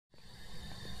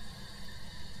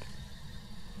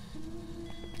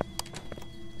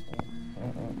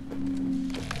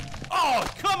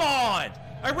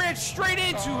I ran straight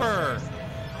into her!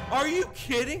 Are you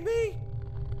kidding me?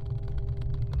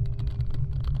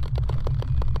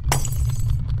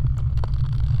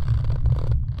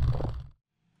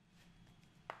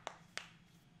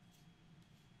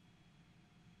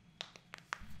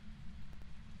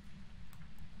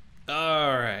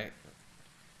 Alright.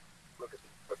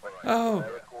 Oh,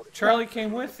 Charlie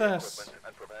came with us.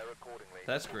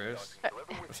 That's gross.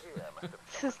 Is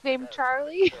his name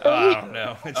Charlie? Oh, I don't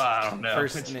know. It's the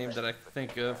first name that I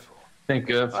think of.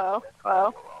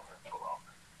 Well.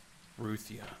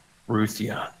 Ruthia.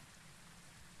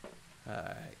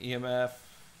 EMF,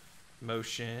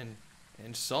 motion,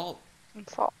 and salt.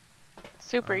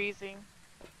 Super easy.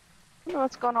 I don't know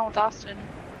what's going on with Austin.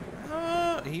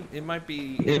 It might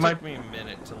be. It took me a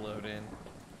minute to load in.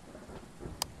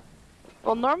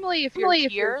 Well, normally if you're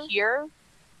here,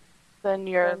 then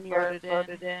you're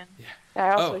loaded in. Yeah.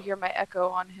 I also hear my echo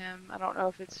on him. I don't know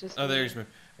if it's just. There's me.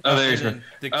 There's me.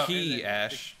 The key,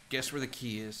 Ash. Guess where the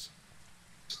key is?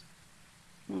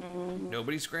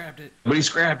 Nobody's grabbed it.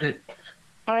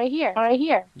 Right here.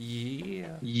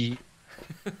 Yeah.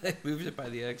 They moved it by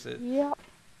the exit. Yeah.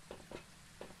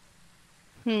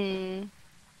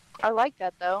 I like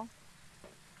that though.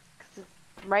 'Cause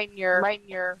it's right in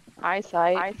your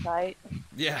eyesight.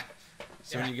 Yeah.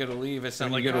 So when you go to leave, it's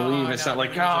not like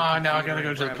now I gotta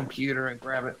go to the computer and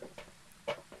grab it.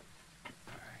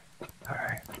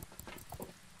 Alright.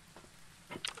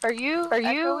 Are you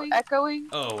echoing?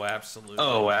 Oh,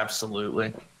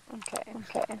 absolutely. Okay.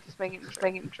 Just making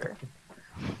sure.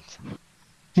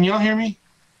 Can y'all hear me?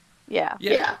 Yeah.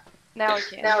 Now we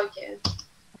can.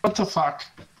 What the fuck?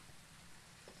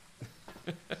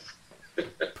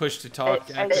 Push to talk.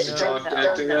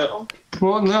 Acting up.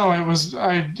 Well, no, it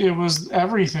was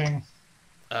everything.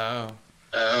 Oh,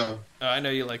 I know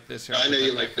you like this.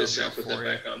 I'll put that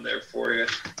back on there for you.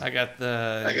 I got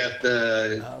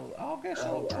the. I'll guess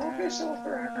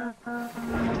over.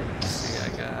 Let's see, I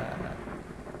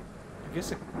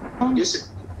guess a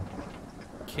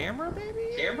camera,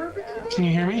 maybe. Can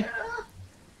you hear me?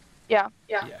 Yeah.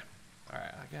 All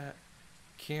right, I got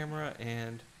camera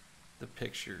and the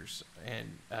pictures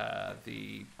and I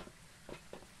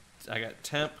got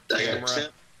temp camera.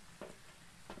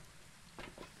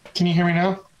 Can you hear me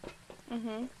now?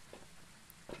 Mhm.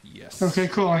 Yes. Okay,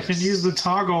 cool. I can use the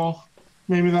toggle.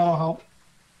 Maybe that'll help.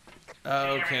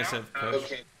 Oh, okay, so push.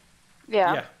 Okay.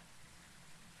 Yeah.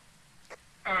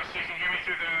 Oh, so you can hear me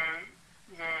through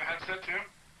the headset too?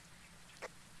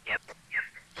 Yep.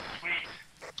 Sweet.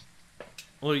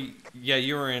 Well, yeah,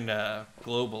 you were in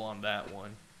global on that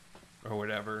one, or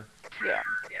whatever. Yeah.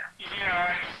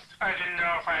 Yeah, I didn't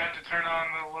know if I had to turn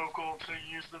on the local to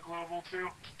use the global too.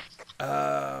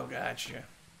 Oh, gotcha.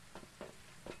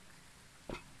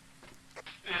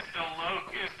 Is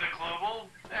the global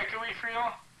echoey for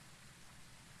y'all?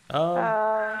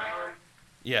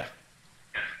 Yeah.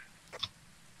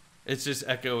 It's just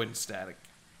echo and static.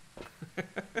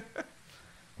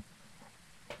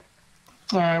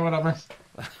 Alright, whatever.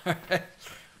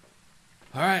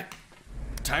 Alright.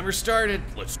 Timer started.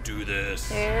 Let's do this.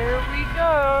 Here we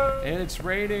go. And it's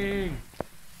raining.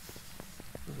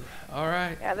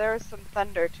 Alright. Yeah, there was some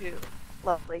thunder too.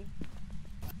 Lovely.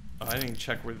 Oh, I didn't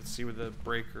check see where the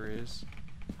breaker is.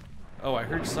 Oh, I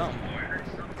heard something.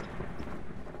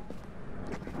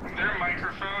 Their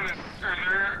microphone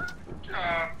their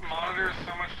monitor is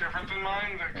so much different than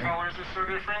mine. The colors are so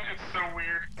different. It's so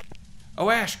weird. Oh,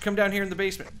 Ash, come down here in the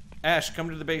basement. Ash, come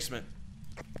to the basement.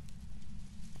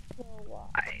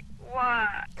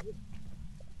 Why?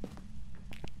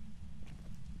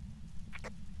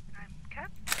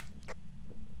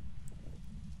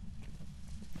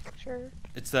 Sure.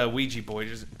 It's the Ouija board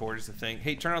is the thing.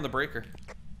 Hey, turn on the breaker.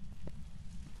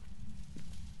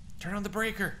 Turn on the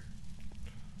breaker.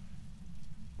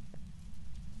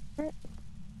 What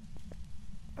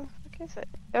is it?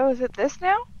 Oh, is it this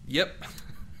now? Yep.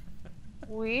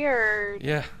 Weird.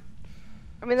 Yeah.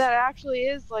 I mean, that actually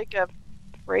is like a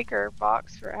breaker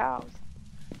box for a house.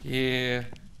 Yeah.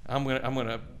 I'm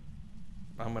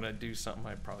gonna do something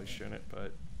I probably shouldn't,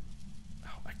 but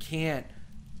I can't,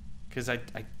 cause I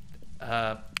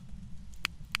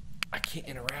can't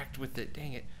interact with it.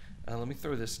 Dang it. Let me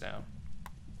throw this down.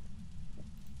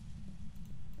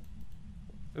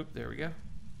 Oop, there we go.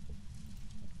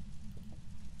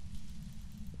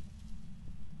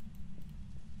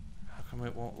 How come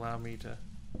it won't allow me to?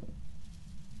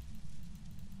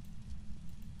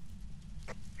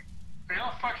 Are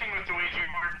y'all fucking with the Ouija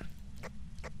board?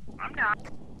 I'm not.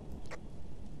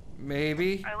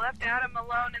 Maybe. I left Adam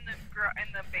alone in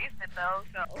the basement though,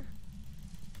 so.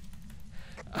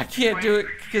 I can't do it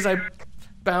because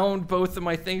bound both of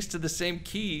my things to the same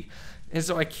key, and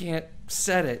so I can't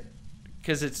set it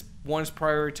because it's one's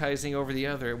prioritizing over the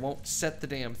other. It won't set the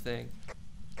damn thing.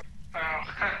 Oh,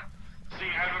 so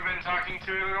you haven't been talking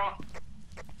to it at all?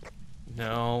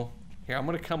 No. Here, I'm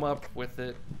gonna come up with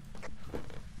it.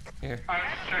 Here. I'm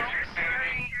just checking your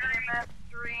sanity. EMF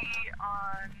 3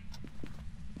 on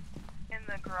in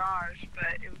the garage,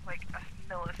 but it was like a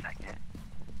millisecond.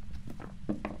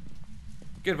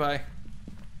 Goodbye.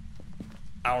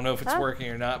 I don't know if it's working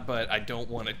or not, but I don't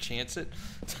want to chance it.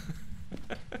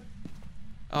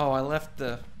 Oh, I left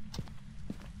the...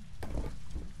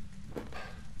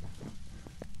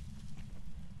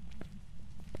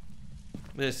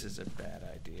 This is a bad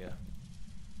idea.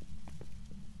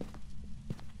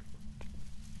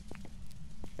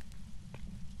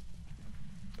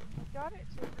 Got it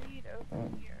to read over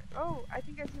here. Oh, I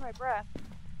think I see my breath.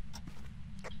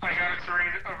 I got it to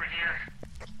read over here.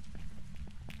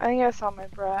 I think I saw my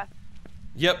breath.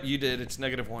 Yep, you did. It's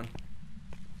 -1.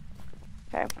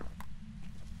 Okay.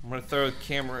 I'm gonna throw a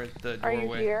camera at the Are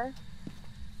doorway. you here?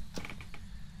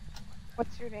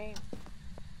 What's your name?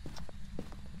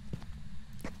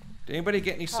 Did anybody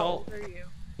get any How salt? old are you?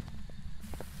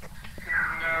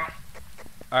 No.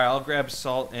 Alright, I'll grab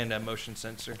salt and a motion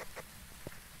sensor.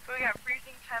 So we got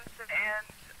freezing temps and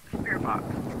spirit box.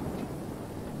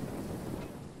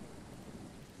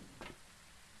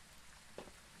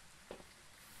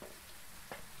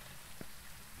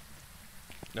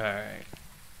 Alright.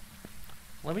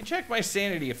 Let me check my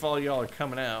sanity if all y'all are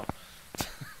coming out.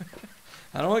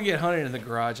 I don't want to get hunted in the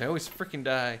garage. I always freaking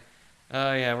die.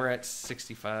 Oh yeah, we're at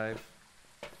 65.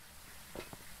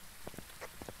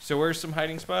 So where's some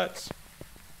hiding spots?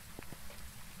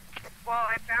 Well,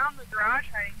 I found the garage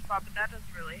hiding spot, but that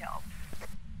doesn't really help.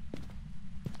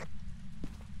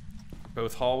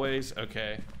 Both hallways?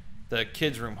 Okay. The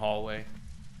kids' room hallway.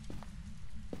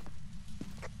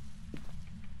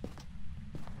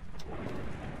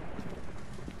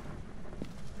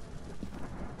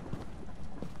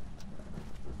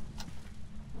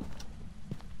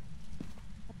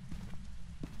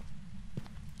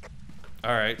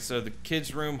 Alright, so the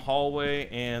kids' room hallway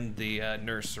and the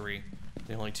nursery.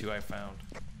 The only two I found.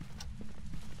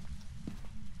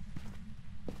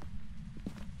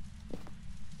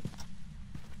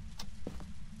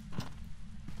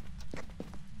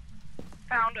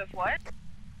 Found of what?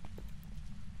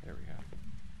 There we go.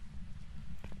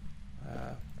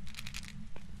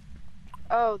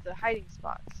 Oh, the hiding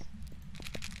spots.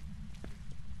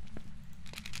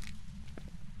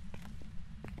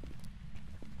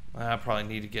 I probably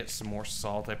need to get some more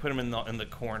salt. I put them in the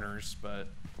corners, but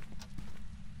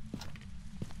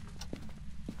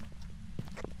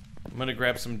I'm gonna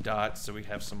grab some dots so we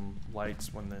have some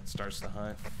lights when it starts to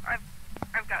hunt.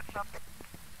 I've got some.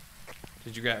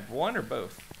 Did you grab one or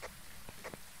both?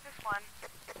 Just one.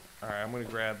 All right, I'm gonna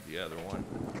grab the other one.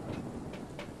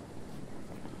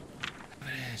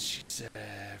 She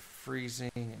said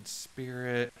freezing and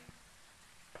spirit.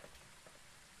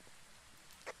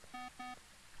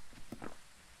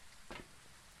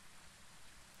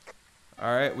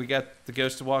 All right, we got the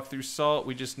ghost to walk through salt.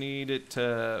 We just need it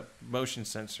to motion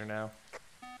sensor now.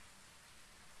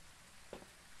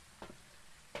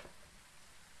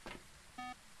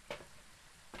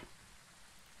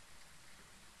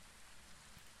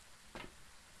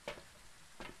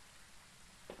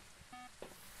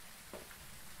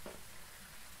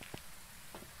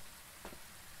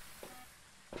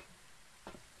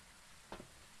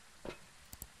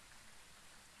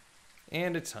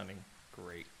 And it's hunting.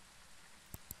 Great.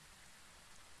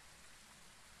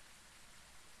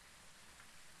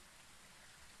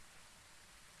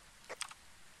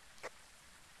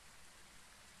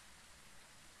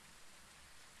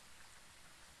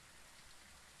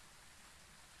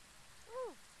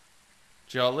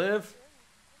 Did y'all live?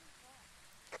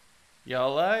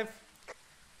 Y'all alive?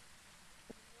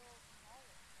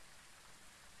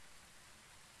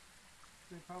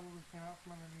 They probably came out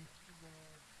from underneath the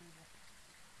table.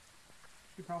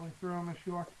 She probably threw them as she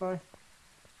walked by.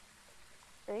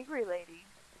 Angry lady.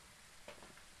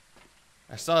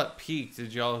 I saw it peak.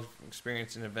 Did y'all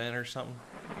experience an event or something?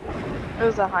 It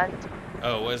was a hunt.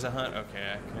 Oh, it was a hunt?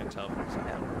 Okay, I can't tell if it was a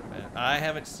hunt or an event. I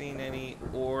haven't seen any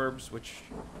orbs, which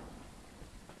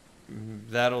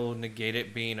that'll negate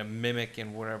it being a mimic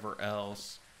and whatever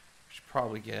else. We should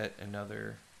probably get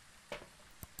another...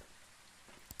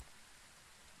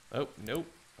 Oh, nope.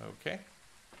 Okay.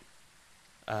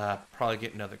 Probably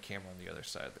get another camera on the other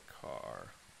side of the car.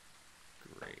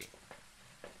 Great.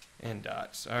 And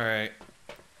dots. Alright.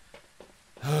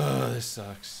 Oh, this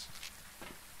sucks.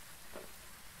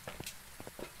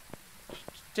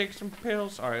 take some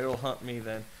pills. All right, it'll hunt me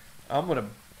then. I'm gonna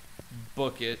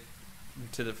book it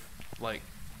to the, like,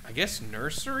 I guess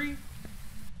nursery,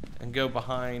 and go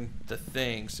behind the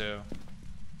thing. So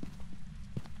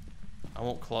I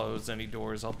won't close any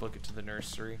doors. I'll book it to the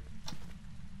nursery.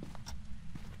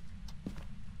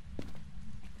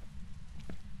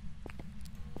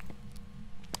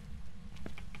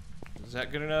 Is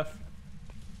that good enough?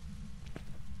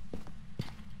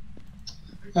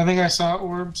 I think I saw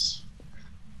orbs.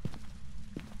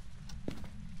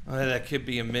 That could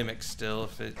be a mimic still,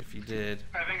 if you did.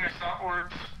 I think I saw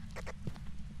orbs.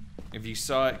 If you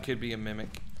saw it, could be a mimic.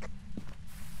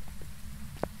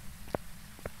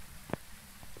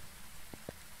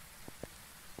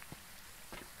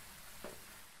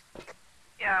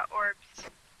 Yeah, orbs.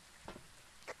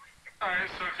 Alright,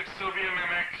 so it could still be a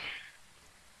mimic.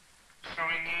 So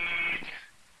we need...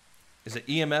 Is it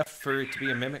EMF for it to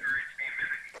be a mimic?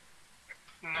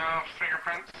 No,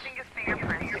 fingerprints. I think it's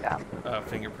fingerprints, yeah. Oh,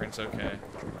 fingerprints, okay.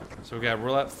 So we gotta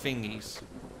roll out thingies.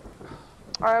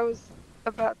 I was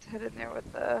about to head in there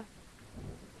with the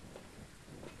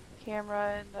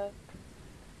camera and the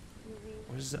TV.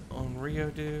 What does the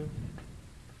Onryo do?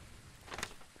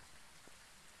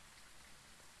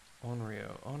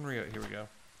 Onryo, here we go.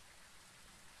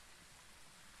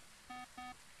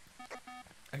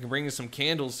 I can bring in some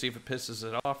candles, see if it pisses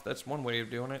it off. That's one way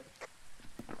of doing it.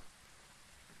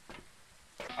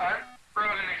 I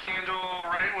brought in a candle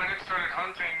right when it started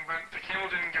hunting, but the candle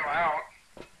didn't go out.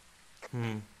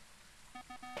 Hmm.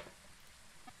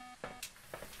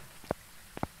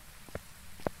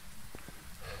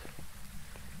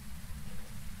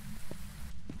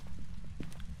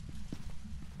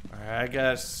 Alright, I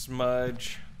got a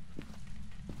smudge.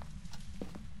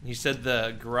 You said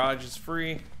the garage is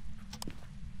free?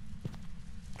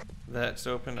 That's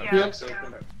open? Okay. Yeah.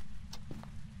 Yep.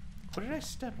 What did I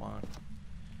step on?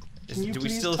 Can you do we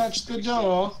please still touch the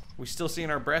door? we still seeing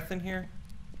our breath in here?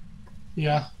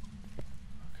 Yeah.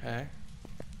 Okay.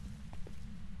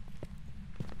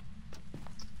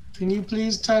 Can you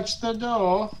please touch the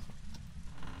door?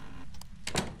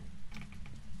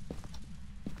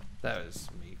 That was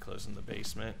me closing the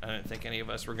basement. I didn't think any of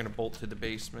us were gonna bolt to the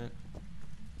basement.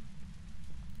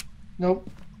 Nope.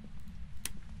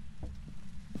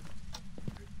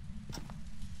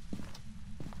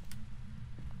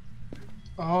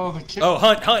 Oh, the kid. Oh,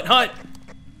 hunt!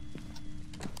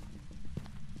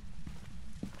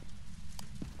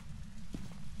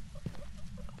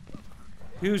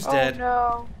 Who's dead? Oh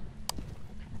no.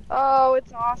 Oh,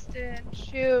 it's Austin.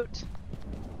 Shoot.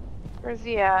 Where's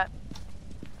he at?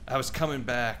 I was coming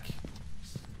back.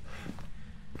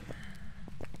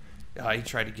 Oh, he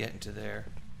tried to get into there.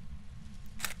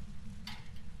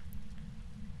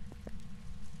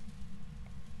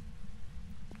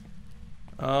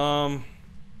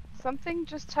 Something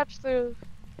just touched through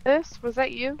this. Was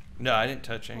that you? No, I didn't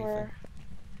touch anything. Or...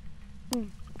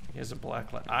 He has a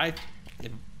black light.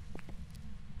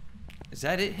 Is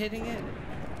that it hitting it?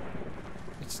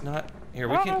 It's not. Here,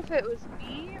 I we don't can. know if it was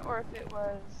me or if it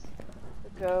was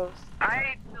the ghost.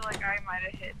 I feel like I might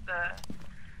have hit the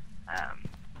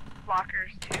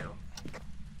blockers too.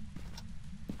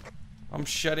 I'm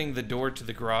shutting the door to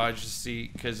the garage to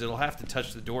see, because it'll have to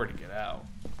touch the door to get out.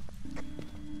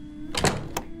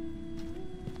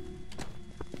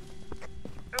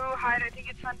 Ooh, hide, I think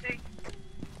it's hunting.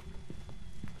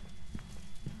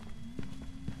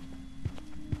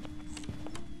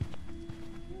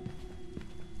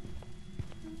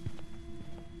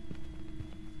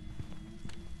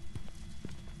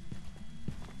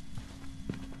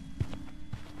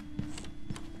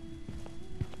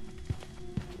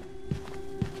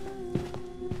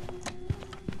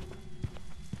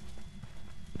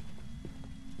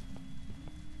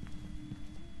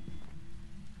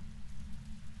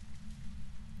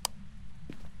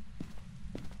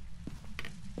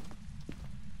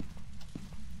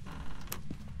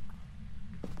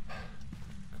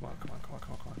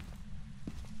 Come on.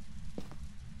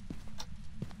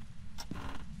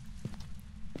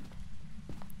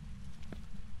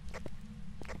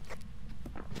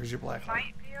 Where's your black light?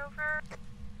 Might be over.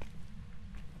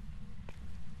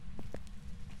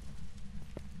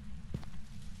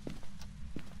 It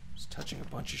was touching a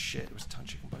bunch of shit.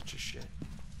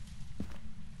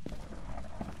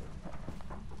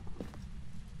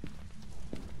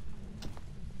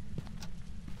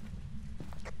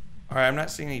 Alright, I'm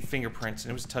not seeing any fingerprints,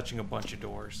 and it was touching a bunch of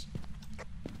doors.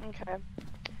 Okay.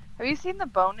 Have you seen the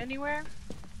bone anywhere?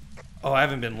 Oh, I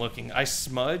haven't been looking. I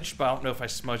smudged, but I don't know if I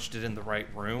smudged it in the right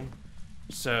room.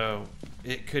 So,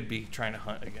 it could be trying to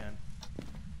hunt again.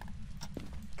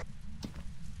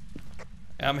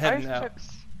 I'm heading out.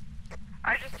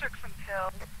 I just took some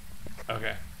pills.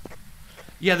 Okay.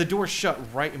 Yeah, the door shut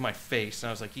right in my face, and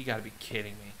I was like, you gotta be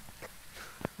kidding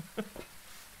me.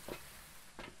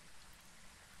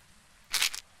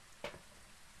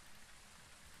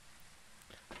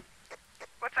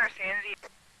 What's our sanity?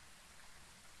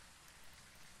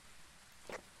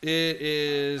 It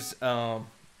is 50%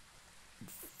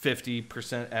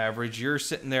 average. You're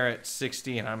sitting there at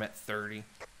 60, and I'm at 30.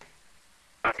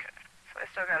 Okay, so I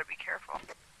still gotta be careful.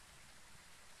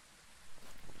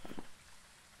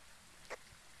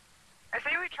 I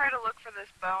say we try to look for this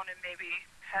bone and maybe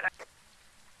head out.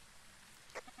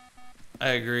 I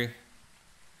agree.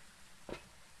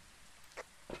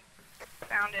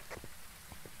 Found it.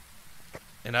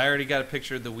 And I already got a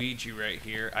picture of the Ouija right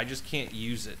here. I just can't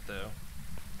use it, though.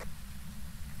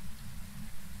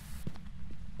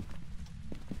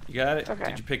 You got it? Okay.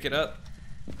 Did you pick it up?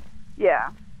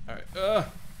 Yeah. Alright. Do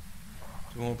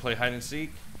you want to play hide and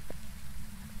seek?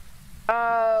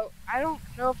 I don't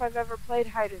know if I've ever played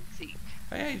hide and seek.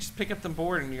 Oh, yeah, you just pick up the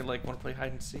board and you're like, want to play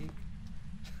hide and seek?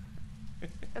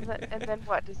 And then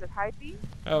what? Does it hide me?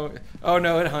 Oh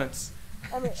no, it hunts.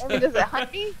 I mean, does it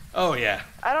hunt me? Oh, yeah.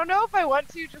 I don't know if I want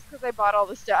to just because I bought all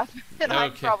the stuff and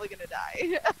I'm Okay. probably gonna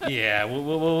die. Yeah,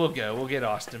 we'll go. We'll get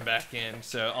Austin back in.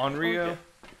 So, Onryo, Okay.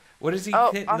 what is he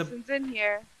Oh, hitting? Austin's in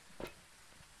here.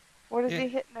 What is Yeah. he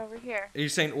hitting over here? Are you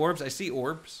saying orbs? I see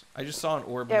orbs. I just saw an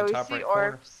orb Yeah, in the we top see right corner.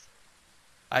 orbs.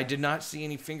 I did not see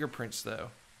any fingerprints, though.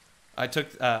 I took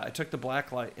the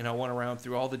black light and I went around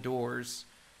through all the doors,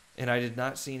 and I did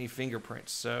not see any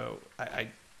fingerprints. So I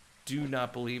do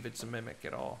not believe it's a mimic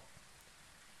at all.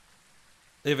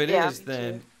 If it Yeah, is, me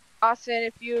then too. Austin,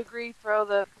 if you agree, throw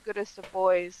the goodest of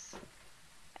boys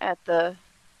at the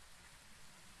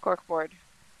corkboard.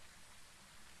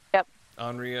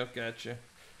 Onryo, gotcha.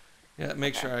 Yeah,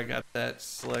 make sure I got that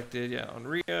selected. Yeah,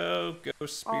 Onryo,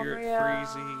 Ghost Spirit, Onryo.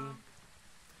 Freezy.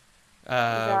 We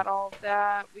got all of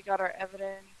that. We got our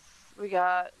evidence. We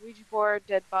got Ouija board,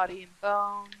 dead body, and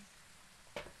bone.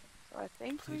 So I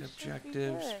think we Complete should be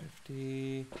objectives, good.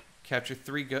 50. Capture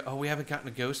 3 Oh, we haven't gotten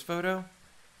a ghost photo?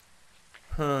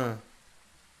 Huh.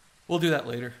 We'll do that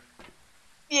later.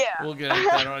 Yeah. We'll get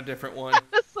that on a different one.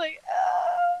 It's like,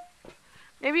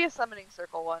 maybe a summoning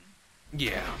circle one.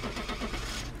 Yeah.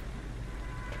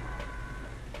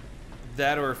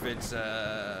 That or if it's,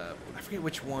 I forget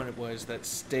which one it was that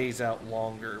stays out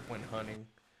longer when hunting.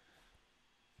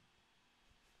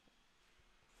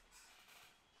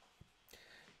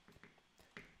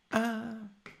 I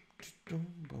just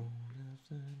don't want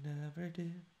us never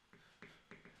did.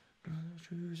 I'm a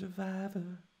true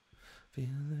survivor,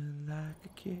 feeling like a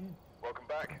kid. Welcome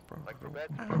back. Like for bed.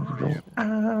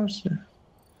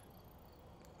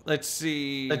 Let's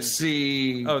see. Let's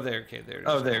see. Oh, there. Okay, there it is.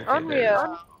 Oh, there. Okay,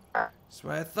 Unreal. That's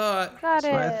what I thought. Got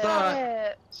it. what I thought. Got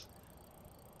it.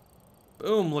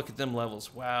 Boom, look at them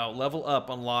levels. Wow, level up,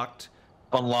 unlocked.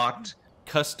 Unlocked.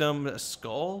 Custom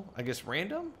skull? I guess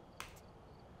random?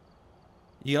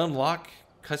 You unlock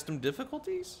custom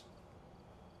difficulties?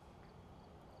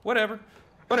 Whatever.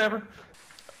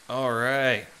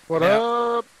 Alright. What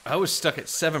Now, up? I was stuck at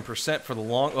 7% for the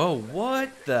long... Oh, what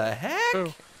the heck?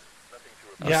 Oh.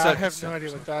 I'm Yeah, I stuck at have no 7%.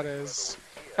 idea what that is.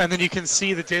 And then you can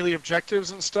see the daily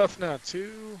objectives and stuff now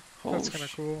too. That's Holy kind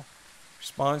of cool.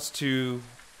 Response to...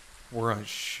 We're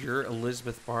unsure.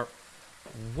 Elizabeth Bar...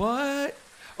 What?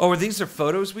 Oh, these are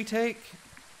photos we take?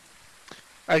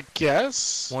 I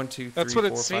guess. 1, 2, 3, That's what 4, it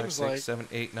 5, seems 6, like. 7,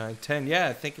 8, 9, 10. Yeah,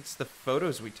 I think it's the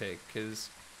photos we take, because...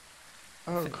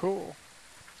 Oh, cool.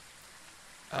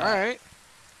 Uh, All right.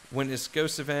 Witness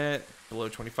ghost event, below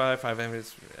 25, 5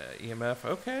 minutes EMF.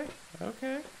 Okay.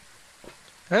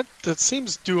 That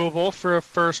seems doable for a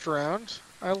first round.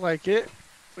 I like it.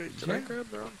 Wait, did I Yeah. grab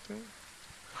the wrong thing?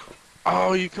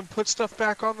 Oh, you can put stuff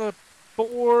back on the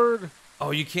board.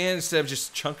 Oh, you can instead of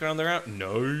just chunking on the ground?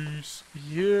 Nice.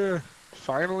 Yeah.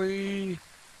 Finally.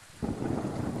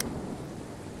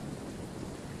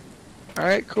 All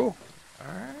right, cool.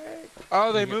 Alright.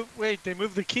 Oh, they Yeah. moved. Wait, they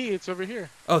moved the key. It's over here.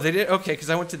 Oh, they did? Okay, because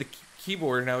I went to the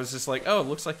keyboard and I was just like, oh, it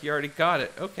looks like you already got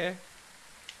it. Okay.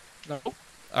 No.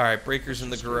 Alright, breakers in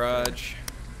the garage.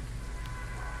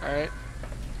 All right.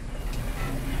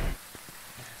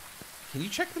 Can you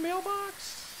check the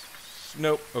mailbox?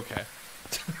 Nope. Okay.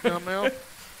 No mail.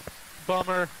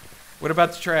 Bummer. What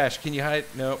about the trash? Can you hide?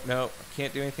 Nope.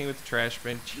 Can't do anything with the trash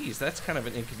bin. Jeez, that's kind of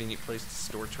an inconvenient place to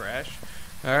store trash.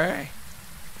 Alright.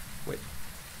 Wait,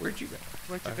 where'd you go?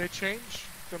 Wait, did they change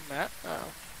the map?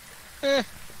 Oh.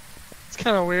 It's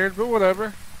kind of weird, but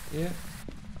whatever. Yeah.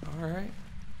 Alright.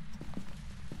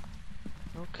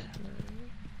 Okay.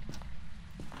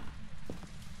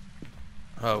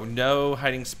 Oh, no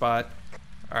hiding spot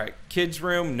Alright, kids'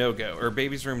 room, no go. Or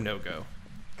baby's room, no go.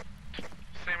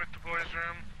 Same with the boys'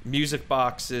 room. Music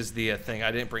box is the thing.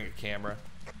 I didn't bring a camera.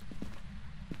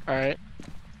 Alright.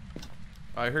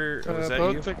 I heard. Was that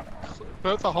you?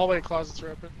 Both the hallway closets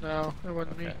are open. No, it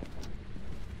wasn't Okay. me.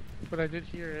 But I did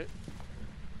hear it.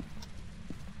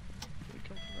 Did it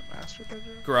come from the master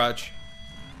bedroom? Garage.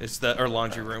 It's the or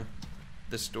laundry room.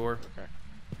 This door. Okay.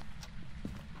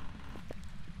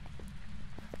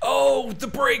 Oh, the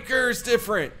breaker is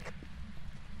different.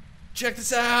 Check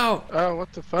this out. Oh,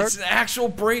 what the fuck? It's an actual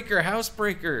breaker, house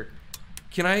breaker.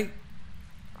 Can I?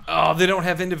 Oh, they don't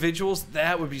have individuals.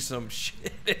 That would be some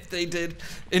shit if they did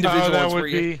individual that ones would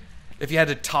where be. if you had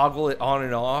to toggle it on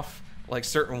and off like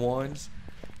certain ones.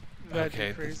 That'd Okay.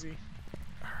 be crazy.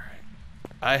 All right.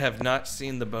 I have not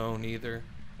seen the bone either.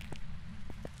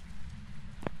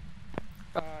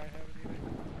 I haven't either.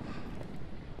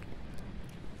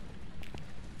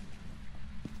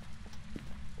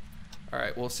 All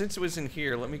right. Well, since it was in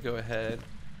here, let me go ahead.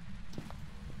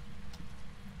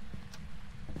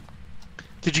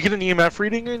 Did you get an EMF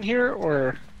reading in here,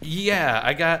 or? Yeah,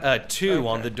 I got a 2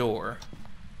 on Okay. the door.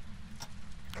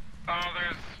 Oh,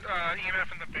 there's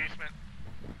EMF in the basement.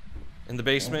 In the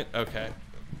basement? Okay.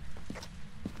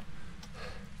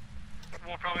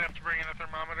 We'll probably have to bring in a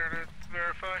thermometer to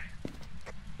verify.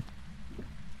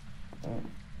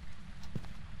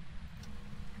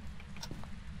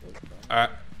 All right.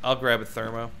 I'll grab a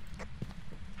thermo.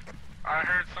 I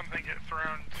heard something get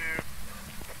thrown too.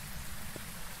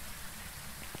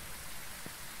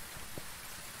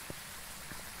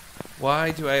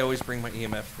 Why do I always bring my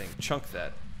EMF thing? Chunk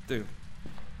that. Dude.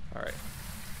 Alright.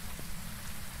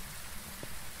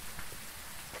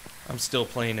 I'm still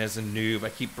playing as a noob. I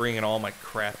keep bringing all my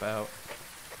crap out.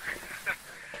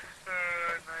 Nice.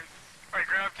 I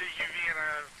grabbed a UV and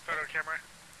a photo camera.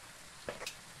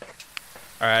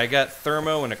 Alright, I got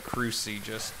thermo and a cruci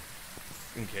just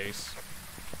in case.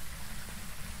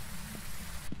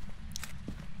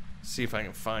 See if I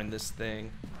can find this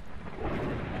thing.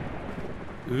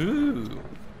 Ooh.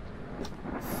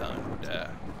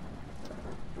 Thunder.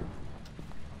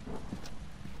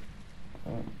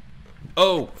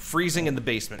 Oh, freezing in the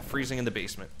basement. Freezing in the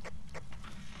basement.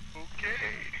 Okay.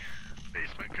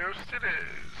 Basement ghost it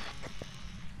is.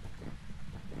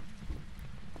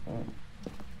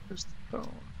 There's the bone.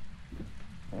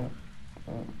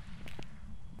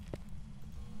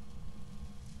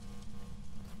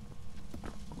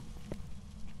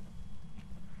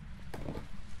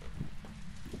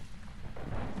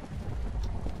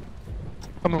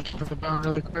 I'm looking for the bone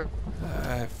really quick.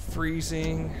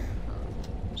 Freezing.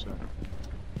 So.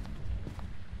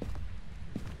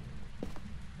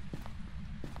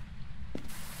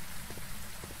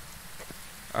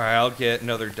 Alright, I'll get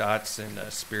another dots and a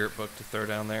spirit book to throw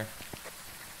down there.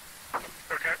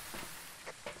 Okay.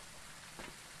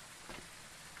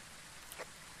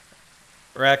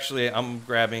 Or actually, I'm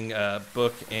grabbing a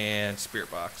book and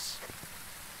spirit box.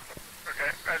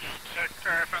 Okay. I just checked.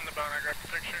 I found the bone. I grabbed the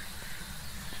picture.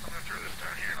 So I'm gonna throw this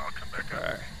down here and I'll come back up.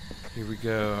 Alright, here we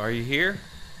go. Are you here?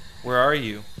 Where are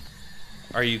you?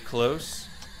 Are you close?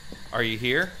 Are you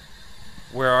here?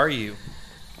 Where are you?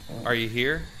 Are you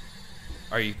here?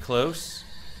 Are you close?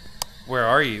 Where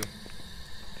are you?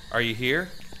 Are you here?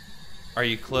 Are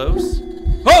you close?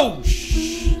 Oh,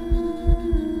 shh!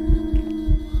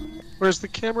 Where's the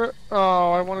camera?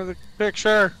 Oh, I wanted the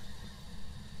picture.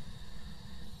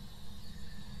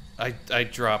 I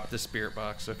dropped the spirit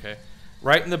box. Okay.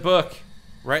 Right in the book.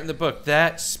 Right in the book.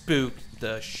 That spooked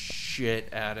the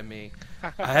shit out of me.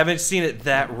 I haven't seen it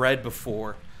that red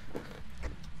before.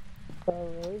 Oh,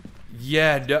 really?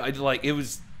 Yeah, no, like it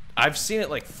was. I've seen it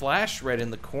like flash red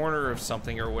in the corner of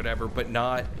something or whatever, but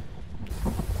not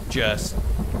just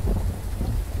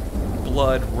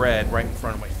blood red right in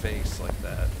front of my face like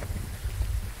that.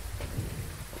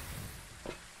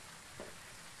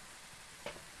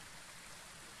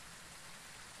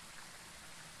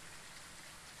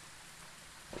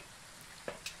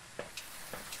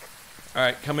 All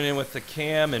right, coming in with the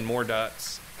cam and more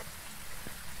dots.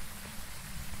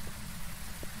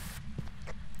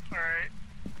 All right.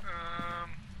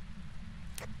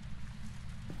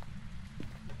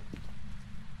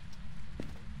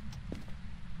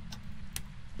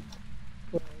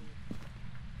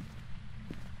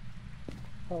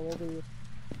 How old are you?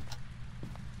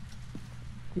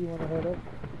 Do you want to head up?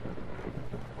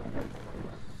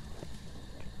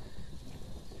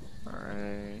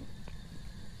 Alright.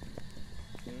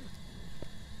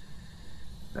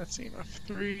 That's enough.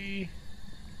 3.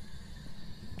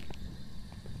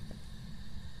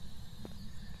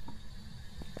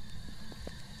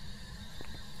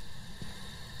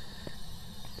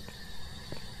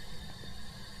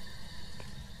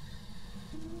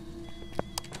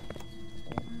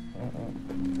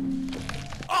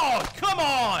 Come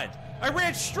on! I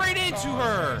ran straight into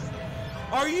her!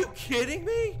 Are you kidding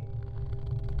me?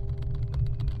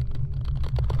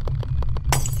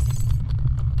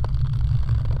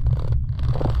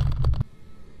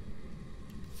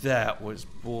 That was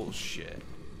bullshit.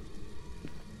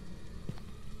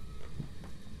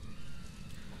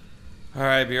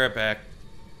 Alright, be right back.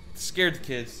 Scared the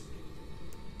kids.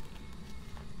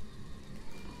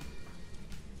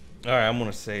 Alright, I'm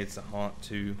gonna say it's a haunt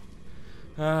too.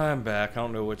 I'm back. I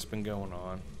don't know what's been going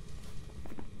on.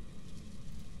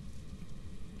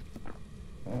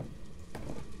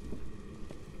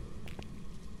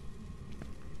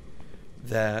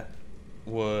 That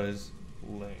was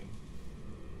lame.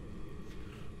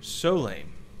 So lame.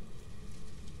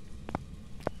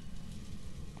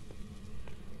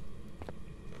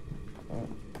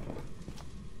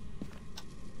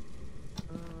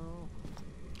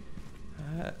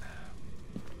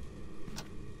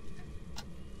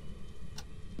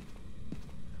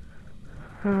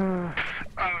 I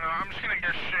don't know, I'm just gonna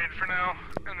get shade for now,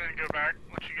 and then go back,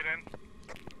 let you get in.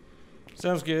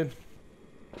 Sounds good.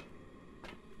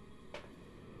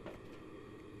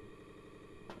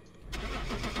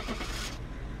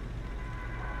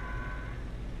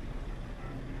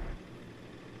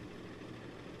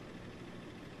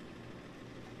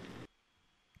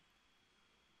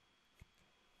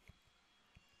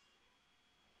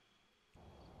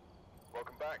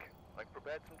 Welcome back. I've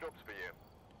prepared some jobs for you.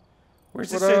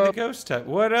 Where's it say the ghost type?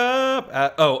 What up?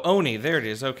 Oh, Oni. There it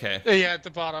is. Okay. Yeah, at the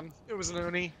bottom. It was an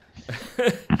Oni.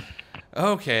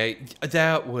 Okay.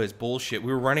 That was bullshit.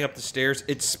 We were running up the stairs.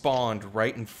 It spawned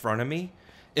right in front of me,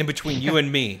 in between you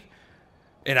and me.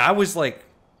 And I was like,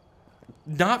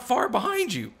 not far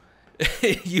behind you.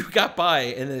 You got by,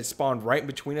 and then it spawned right in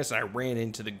between us, and I ran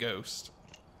into the ghost.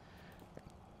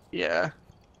 Yeah.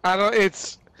 I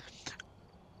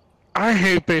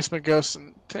hate basement ghosts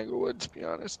in Tanglewood, to be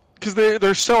honest. Because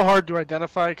they're so hard to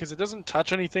identify, because it doesn't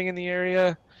touch anything in the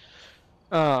area.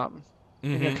 And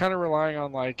you're kind of relying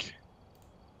on, like,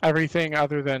 everything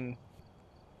other than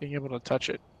being able to touch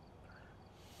it.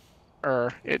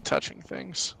 Or it touching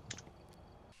things.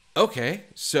 Okay,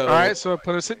 so... Alright, so it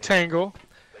put us at Tangle.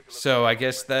 So I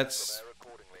guess that's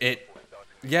it.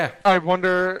 Yeah. I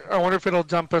wonder if it'll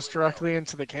dump us directly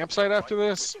into the campsite after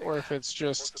this, or if it's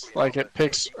just, like, it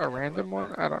picks a random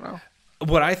one. I don't know.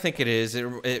 What I think it is,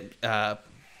 I'm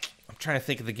trying to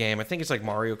think of the game. I think it's like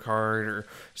Mario Kart or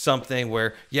something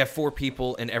where you have 4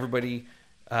 people and everybody,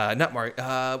 not Mario,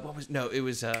 it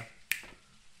was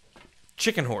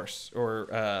Chicken Horse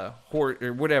or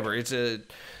whatever. It's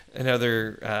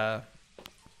another, I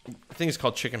think it's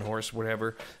called Chicken Horse,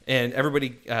 whatever. And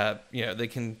everybody, they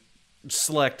can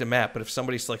select a map, but if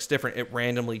somebody selects different, it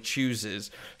randomly chooses.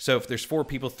 So if there's 4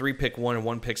 people, 3 pick one and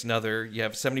 1 picks another, you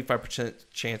have 75%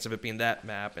 chance of it being that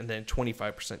map and then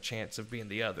 25% chance of being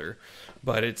the other.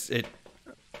 But it's a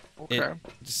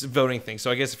voting thing.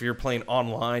 So I guess if you're playing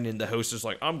online and the host is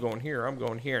like, I'm going here,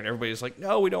 and everybody's like,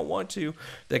 no, we don't want to,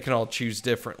 they can all choose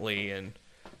differently, and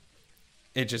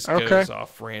it just goes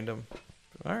off random.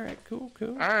 All right, cool.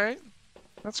 All right,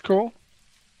 that's cool.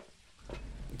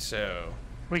 So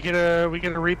we get a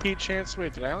repeat chance.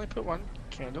 Wait, did I only put 1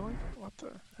 candle in? What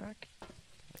the heck?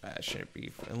 That shouldn't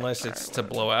be, unless it's to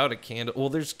blow out a candle. Well,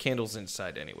 there's candles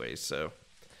inside anyway, so.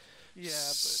 Yeah, but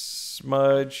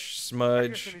Smudge. I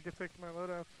guess I need to pick my load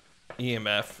up.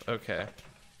 EMF. Okay.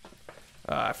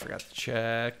 I forgot to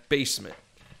check. Basement.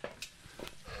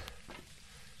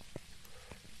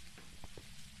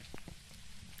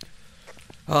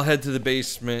 I'll head to the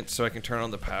basement so I can turn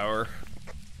on the power.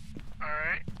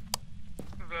 Alright.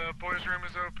 The boys' room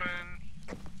is open.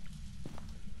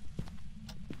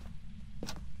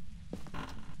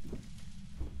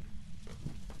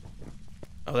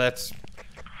 Oh, that's...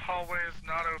 Hallway is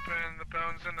not open. The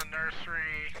bones in the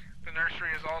nursery. The nursery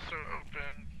is also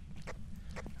open.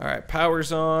 Alright,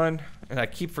 power's on. And I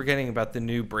keep forgetting about the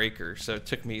new breaker, so it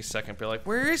took me a second to be like,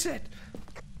 where is it?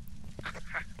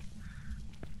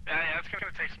 Yeah, it's gonna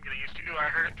take some getting used to. Ooh, I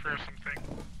heard it throw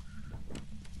something.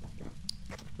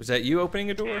 Was that you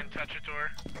opening a door? And touch a door.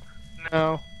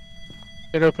 No.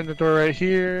 It opened the door right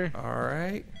here.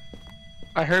 Alright.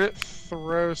 I heard it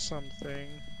throw something.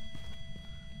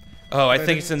 Oh, I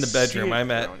think it's in the didn't see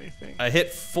bedroom. it I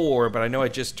hit 4, but I know I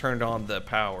just turned on the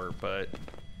power, but...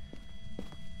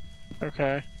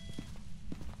 Okay.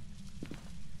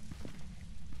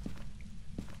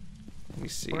 Let me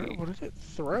see. What did it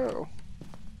throw?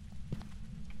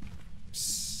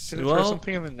 Did it Well, throw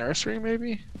something in the nursery,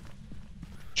 maybe?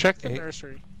 Check the Hey.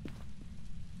 nursery.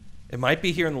 it might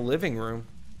be here in the living room.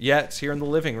 Yeah, it's here in the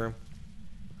living room.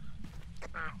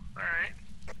 Oh, alright.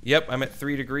 Yep, I'm at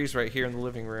 3 degrees right here in the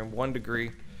living room. 1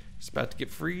 degree. It's about to get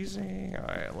freezing. All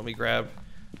right, let me grab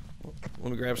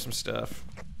some stuff.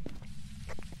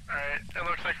 Alright, it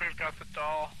looks like we've got the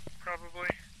doll, probably.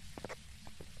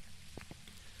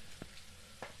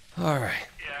 All right.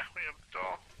 Yeah, we have the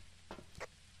doll.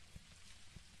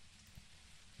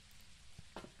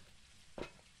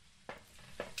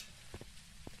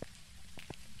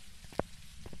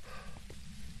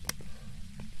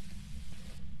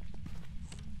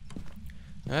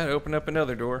 All right, open up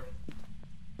another door.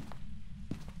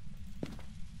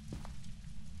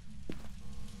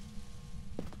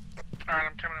 Alright,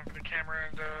 I'm coming up with the camera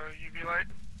and UV light.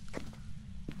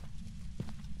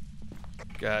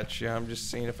 Gotcha. I'm just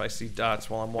seeing if I see dots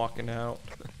while I'm walking out.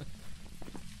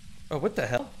 Oh, what the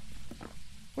hell?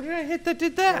 What did I hit that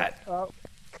did that?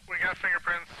 We got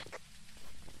fingerprints.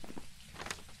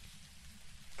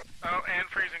 Oh, and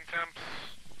freezing temps.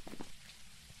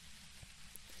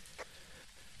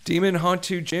 Demon,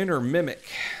 Hantu, Jinn, or Mimic?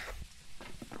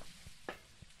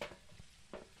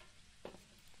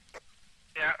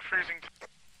 Yeah, freezing temps.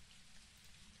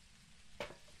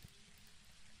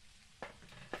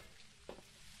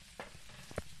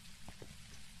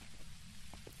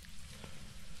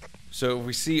 So if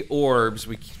we see orbs,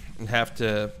 we have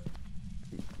to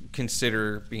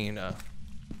consider being a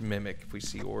Mimic if we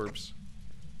see orbs.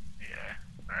 Yeah,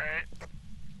 alright.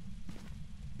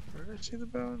 Where did I see the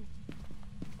bone?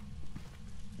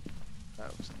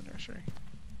 That was in the nursery.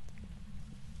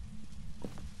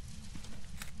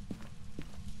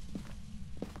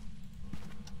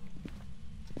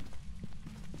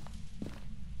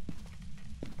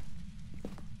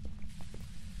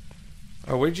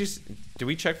 Oh, did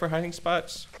we check for hiding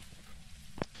spots?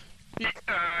 Yeah,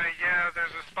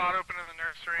 there's a spot open in the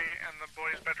nursery and the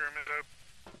boys' bedroom is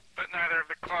open. But neither of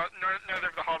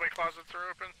the hallway closets are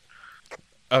open.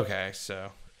 Okay,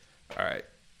 so, all right.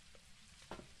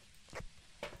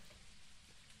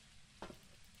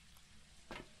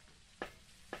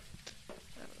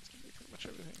 Yeah, that's gonna be pretty much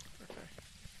everything. Okay.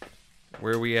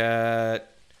 Where are we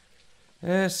at?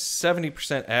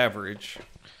 70% average.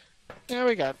 Yeah,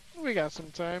 we got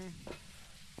some time.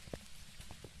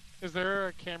 Is there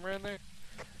a camera in there?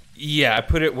 Yeah, I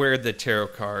put it where the tarot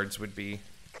cards would be.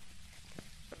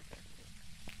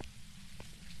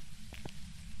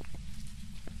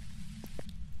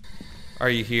 Are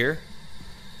you here?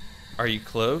 Are you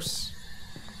close?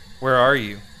 Where are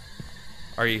you?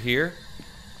 Are you here?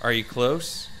 Are you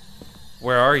close?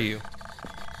 Where are you?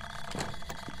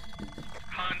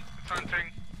 It's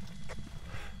hunting.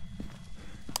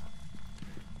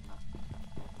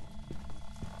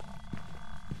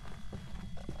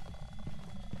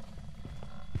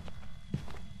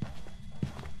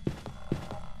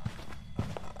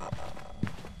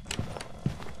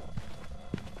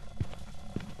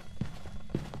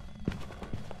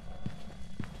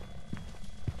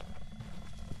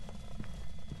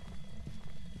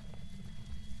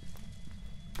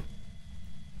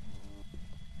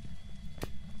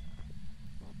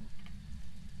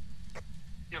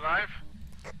 You alive?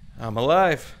 I'm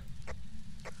alive.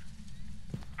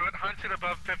 So it hunted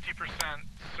above 50%,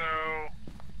 so...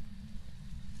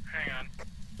 Hang on.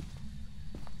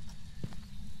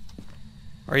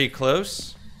 Are you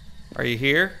close? Are you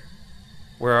here?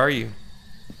 Where are you?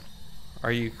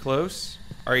 Are you close?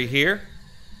 Are you here?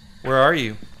 Where are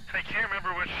you? I can't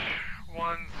remember which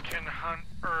ones can hunt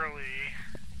early.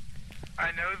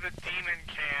 I know the demon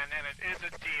can, and it is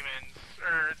a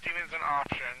demon's an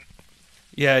option.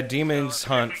 Yeah, demons So,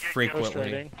 hunt if we get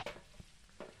frequently. Ghostwriting.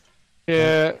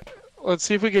 Yeah, let's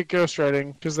see if we get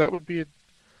ghostwriting, because that would be a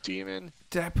demon.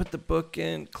 Did I put the book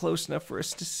in close enough for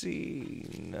us to see?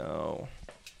 No.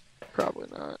 Probably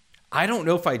not. I don't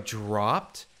know if I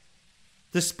dropped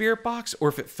the spirit box or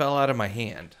if it fell out of my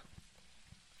hand.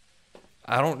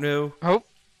 I don't know.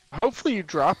 Hopefully you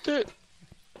dropped it,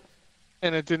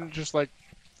 and it didn't just like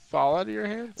fall out of your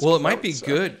hands. Well, it might be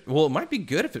good. Well, it might be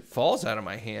good if it falls out of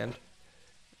my hand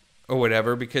or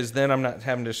whatever, because then I'm not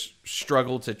having to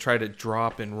struggle to try to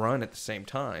drop and run at the same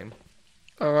time.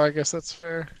 Oh, I guess that's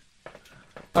fair.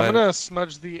 But I'm gonna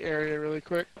smudge the area really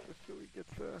quick before we get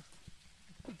the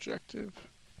objective.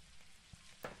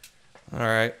 all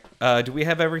right. Do we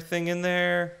have everything in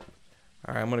there?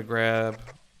 All right, I'm gonna grab.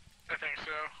 I think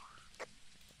so.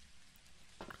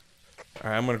 All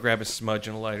right, I'm gonna grab a smudge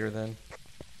and a lighter then.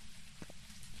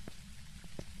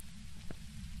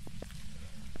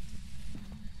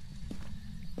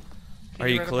 Are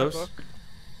you close?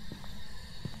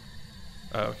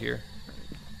 Oh, here.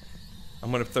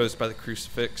 I'm gonna throw this by the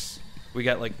crucifix. We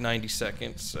got like 90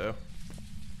 seconds, so.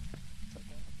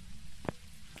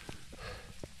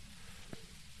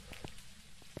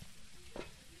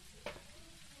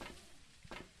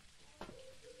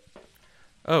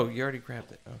 Oh, you already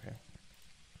grabbed it. Okay.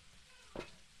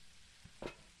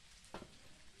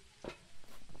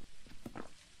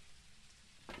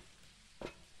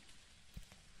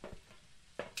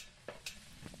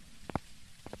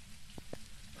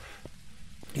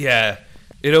 Yeah,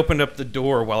 it opened up the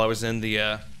door while I was in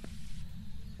the,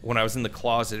 when I was in the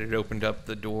closet, it opened up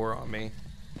the door on me.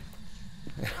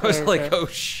 I was like, oh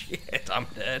shit, I'm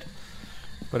dead.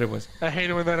 But it was. I hate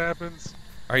it when that happens.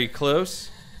 Are you close?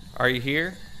 Are you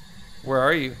here? Where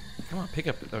are you? Come on, pick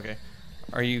up. Okay.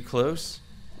 Are you close?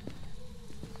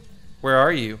 Where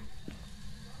are you?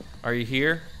 Are you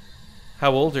here?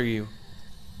 How old are you?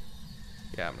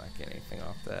 Yeah, I'm not getting anything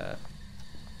off that.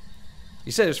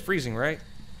 You said it was freezing, right?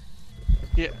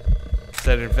 Yeah. Is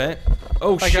that an event?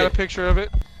 Oh, shit. I got a picture of it.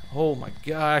 Oh my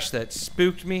gosh, that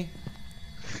spooked me.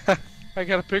 I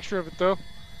got a picture of it, though.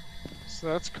 So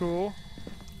that's cool.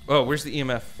 Oh, where's the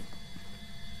EMF?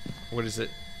 What is it?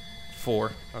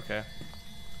 4. Okay.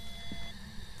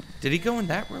 Did he go in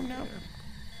that room now?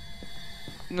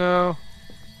 No.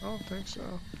 I don't think so.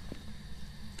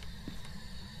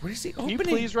 What is he Can opening? you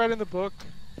please write in the book?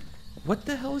 What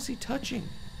the hell is he touching?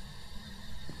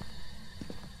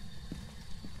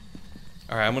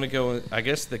 Alright, I'm gonna go, I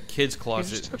guess the kids'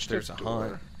 closet if there's a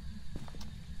hunt.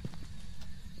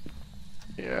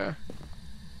 Yeah.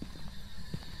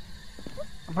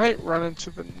 I might run into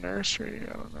the nursery,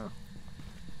 I don't know.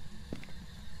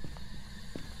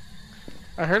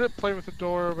 I heard it play with the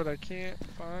door, but I can't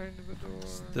find the door.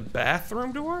 The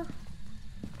bathroom door?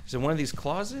 Is it one of these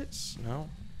closets? No.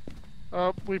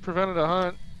 Oh, we prevented a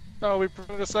hunt. Oh, we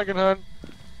prevented a second hunt.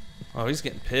 Oh, he's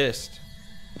getting pissed.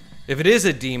 If it is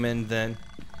a demon, then...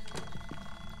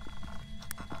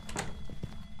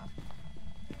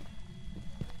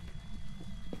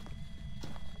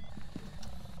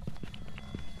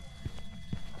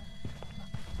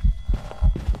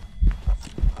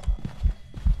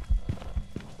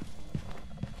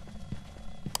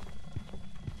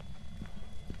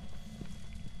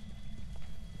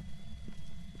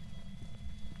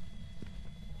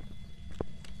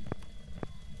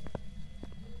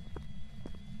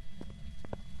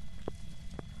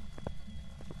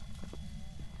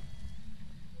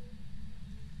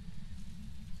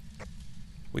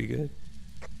 We good?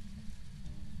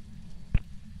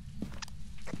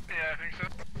 Yeah, I think so.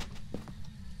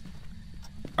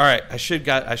 All right, I should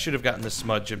have gotten the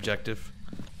smudge objective.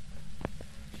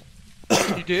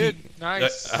 You did.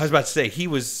 Nice. I was about to say he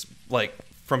was like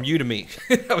from you to me.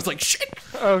 I was like shit.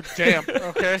 Oh damn.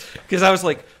 Okay. Because I was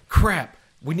like, crap.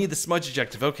 We need the smudge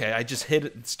objective. Okay, I just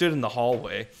stood in the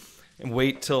hallway, and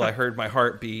wait till I heard my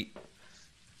heartbeat,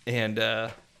 and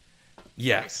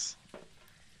yeah. Nice.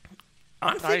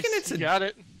 I'm thinking it's you got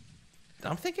it.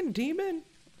 I'm thinking demon.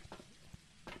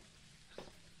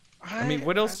 I mean,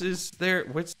 what else is there?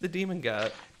 What's the demon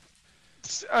got?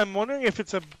 I'm wondering if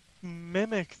it's a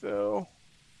mimic, though.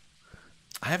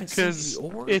 I haven't seen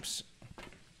the orbs.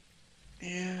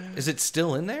 Yeah. Is it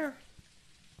still in there?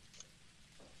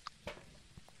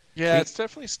 Yeah, it's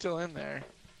definitely still in there.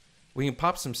 We can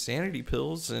pop some sanity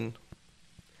pills and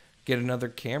get another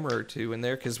camera or two in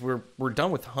there because we're done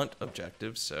with hunt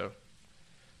objectives. So.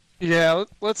 Yeah,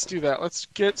 let's do that. Let's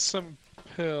get some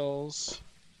pills.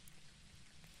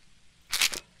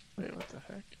 Wait, what the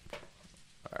heck?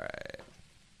 Alright.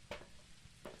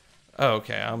 Oh,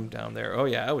 okay, I'm down there. Oh,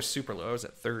 yeah, I was super low. I was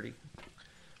at 30.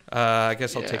 I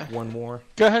guess I'll take one more.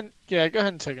 Go ahead. Yeah, go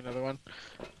ahead and take another one.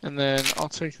 And then I'll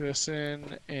take this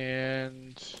in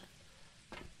and...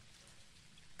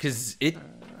 Because it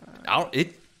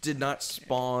did not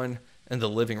spawn in the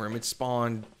living room. It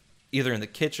spawned either in the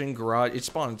kitchen, garage. It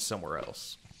spawned somewhere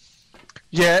else.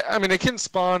 Yeah, I mean, it can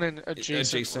spawn in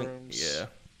adjacent rooms. Yeah.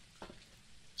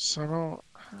 So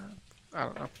I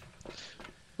don't know.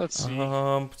 Let's see.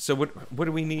 So what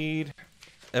do we need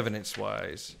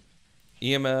evidence-wise?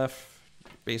 EMF,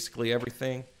 basically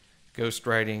everything. Ghost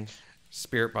writing,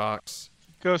 spirit box.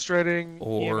 Ghost writing,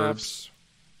 orbs. EMFs,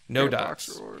 No dots.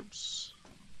 Box orbs.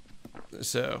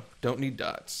 So, don't need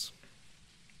dots.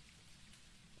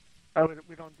 Oh,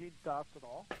 we don't need dots at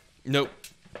all? Nope.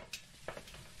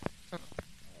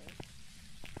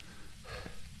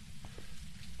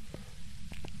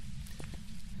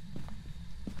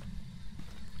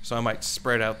 So I might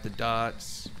spread out the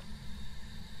dots.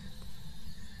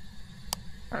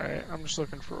 Alright, I'm just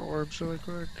looking for orbs really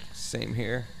quick. Same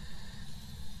here.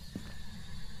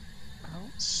 I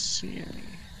don't see any.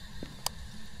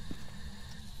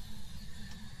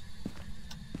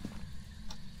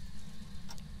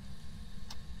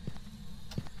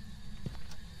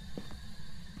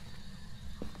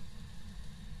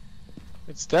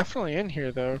 It's definitely in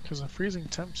here though, because the freezing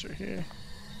temps are here.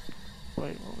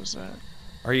 Wait, what was that?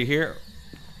 Are you here?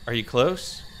 Are you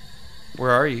close? Where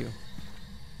are you?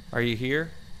 Are you here?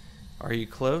 Are you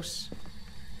close?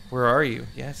 Where are you?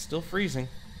 Yeah, it's still freezing.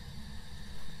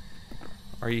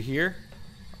 Are you here?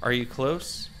 Are you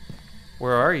close?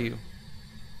 Where are you?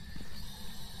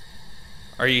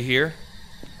 Are you here?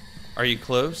 Are you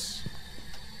close?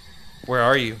 Where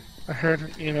are you? I heard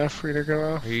an EMF reader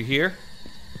go off. Are you here?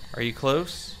 Are you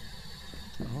close?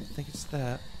 I don't think it's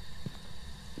that.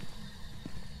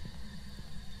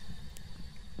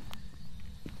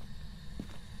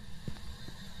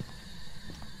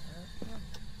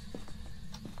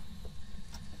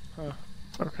 Huh.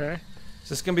 Okay. So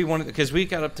this is gonna be one of because we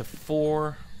got up to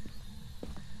 4.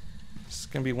 This is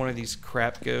gonna be one of these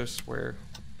crap ghosts where.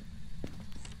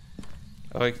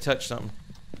 Oh, I can touch something.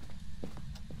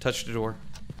 Touch the door.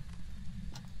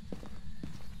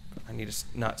 I need to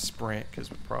not sprint because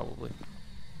we probably.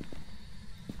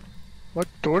 What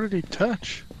door did he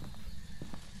touch?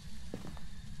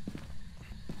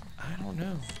 I don't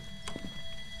know.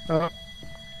 Oh.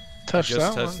 Touch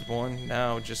Just that touched one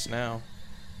now, just now.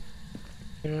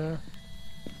 Yeah.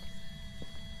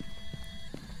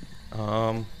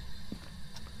 Oh,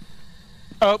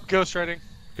 ghost writing.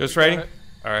 Ghost We got writing? it.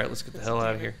 Alright, let's get the hell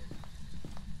out of here.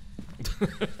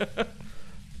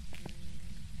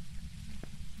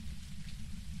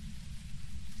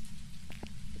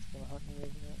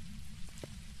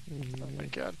 Oh my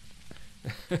god.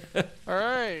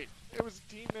 Alright, it was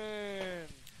demon.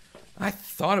 I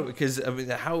thought it because I mean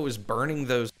how it was burning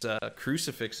those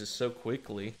crucifixes so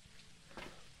quickly.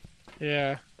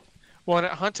 Yeah. Well, and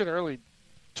it hunted early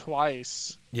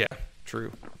twice. Yeah,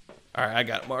 true. Alright, I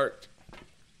got it marked.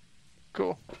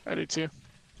 Cool. I do too.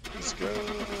 Let's go.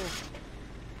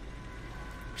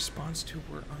 Response to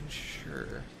we're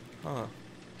unsure. Huh.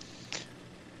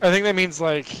 I think that means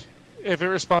like if it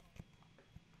responds.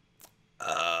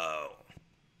 Oh.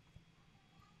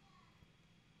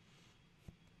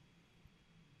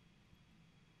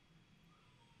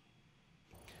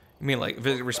 You mean like if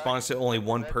it responds to only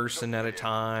one person at a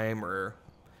time or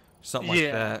something like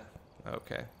Yeah. that?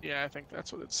 Okay. Yeah, I think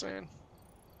that's what it's saying.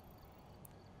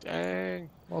 Dang,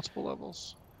 multiple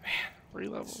levels. Man. 3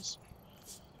 levels.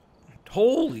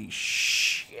 Holy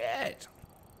shit.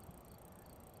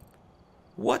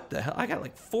 What the hell? I got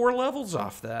like 4 levels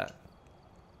off that.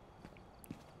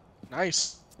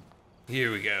 Nice.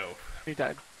 Here we go. He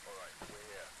died.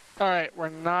 Alright, we're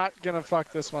not gonna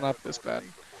fuck this one up this bad.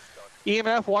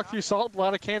 EMF, walk through salt,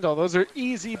 light a candle. Those are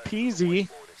easy peasy.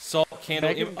 Salt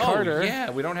candle. Megan Oh, Carter. yeah.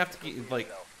 We don't have to get, like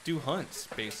do hunts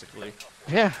basically.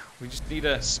 Yeah. We just need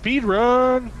a Speed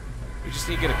run. we just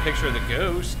need to get a picture of the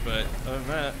ghost, but other than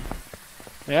that,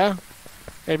 Yeah.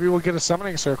 Maybe we'll get a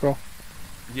summoning circle.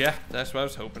 yeah, that's what I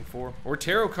was hoping for. Or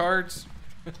tarot cards.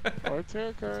 Or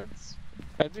tarot cards.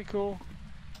 That'd be cool.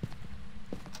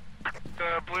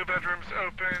 The blue bedroom's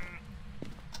open.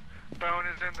 Bone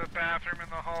is in the bathroom in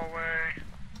the hallway.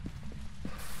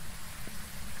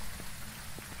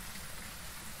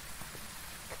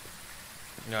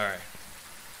 Alright.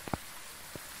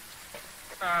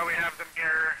 We have the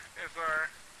mirror as our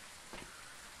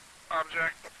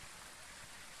object.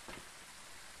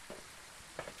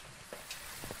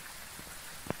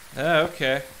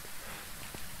 Okay.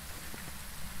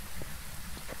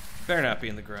 Better not be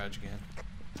in the garage again.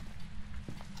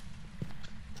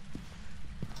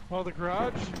 Well, the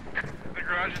garage. The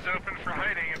garage is open for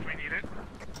hiding if we need it.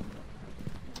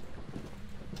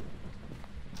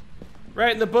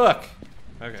 Right in the book.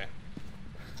 Okay.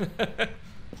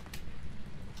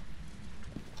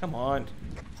 Come on.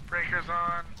 Breaker's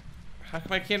on. How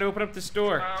come I can't open up this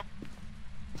door?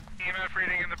 EMF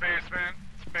reading in the basement.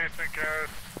 It's basement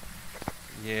ghost.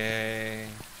 Yay.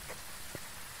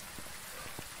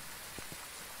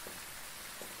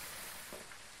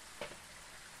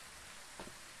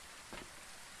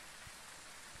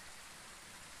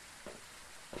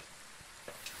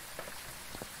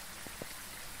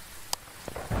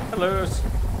 Hello.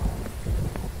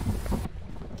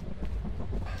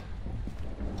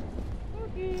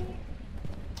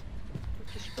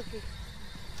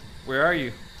 Where are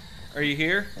you? Are you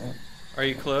here? Are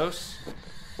you close?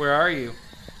 Where are you?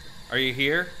 Are you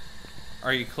here?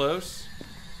 Are you close?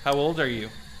 How old are you?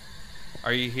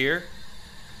 Are you here?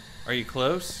 Are you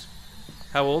close?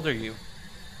 How old are you?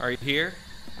 Are you here?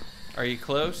 Are you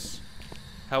close?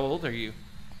 How old are you?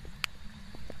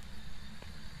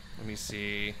 Let me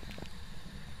see.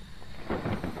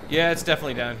 Yeah, it's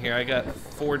definitely down here. I got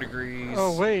 4 degrees.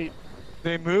 Oh, wait.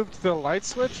 They moved the light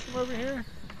switch from over here?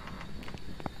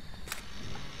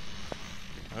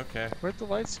 Okay. Where'd the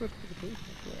light switch for the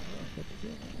basement go?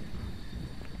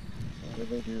 Why did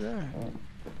they do that?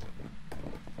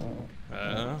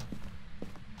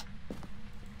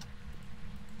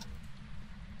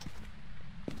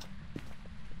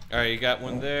 Alright, you got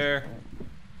one there.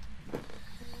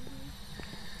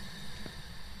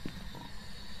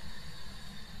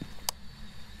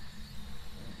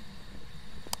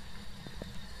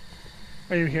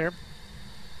 Are you here?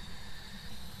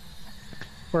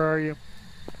 Where are you?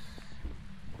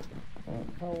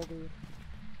 How old are you?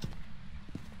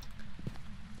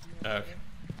 Okay.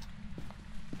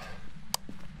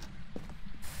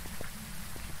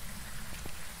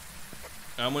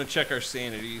 I'm gonna check our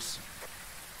sanities.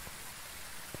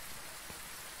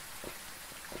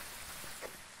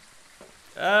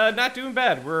 Not doing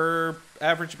bad. We're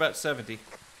average about 70.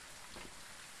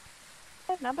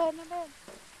 Not bad, not bad.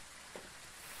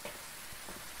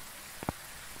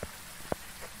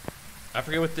 I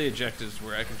forget what the objectives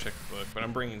were. I can check the book, but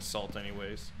I'm bringing salt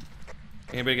anyways.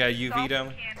 Anybody got UV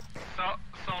down? Salt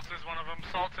is one of them.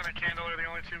 Salt and a candle are the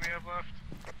only two we have left.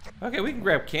 Okay, we can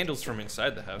grab candles from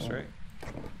inside the house, right?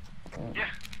 Yeah.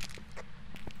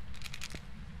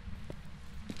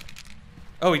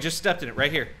 Oh, he just stepped in it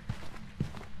right here.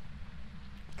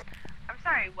 I'm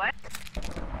sorry, what?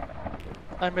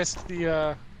 I missed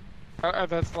the,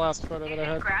 that's the last photo that I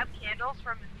had. Grab candles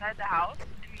from inside the house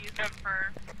and use them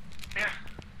for... Yeah.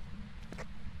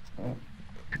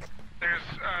 There's,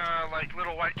 like,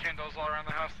 little white candles all around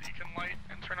the house that you can light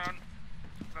and turn on.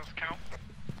 Those count.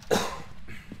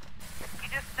 You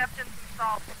just stepped in some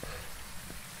salt.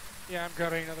 Yeah, I'm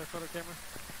grabbing another photo camera.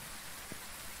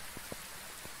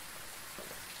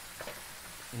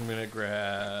 I'm gonna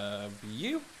grab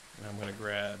you, and I'm gonna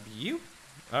grab you.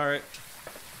 Alright.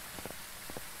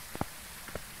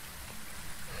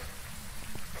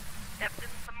 Stepped in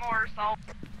some more salt.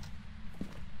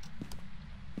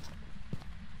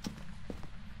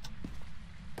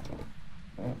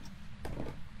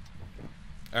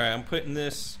 Alright, I'm putting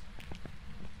this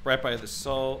right by the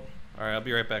salt. Alright, I'll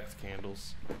be right back with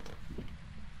candles.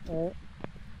 Oh.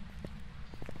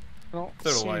 Throw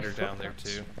the lighter down there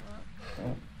too.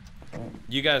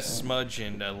 You got a smudge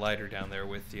and a lighter down there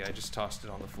with you. I just tossed it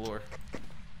on the floor.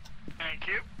 Thank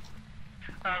you.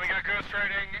 We got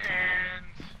ghostwriting and...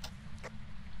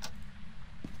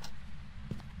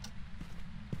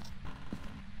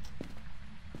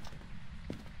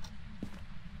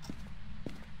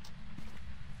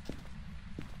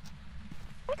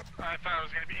 I thought it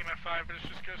was going to be EMF5, but it's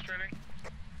just ghostwriting.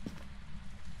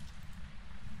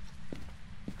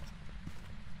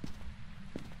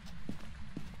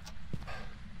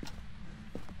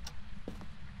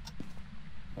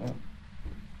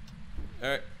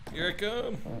 Alright, here I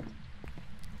come.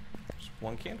 Just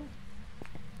one candle?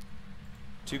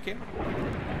 Two candles?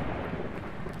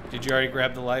 Did you already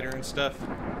grab the lighter and stuff?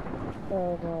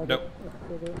 No. Nope.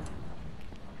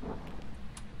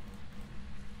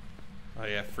 Oh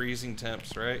yeah, freezing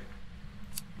temps, right?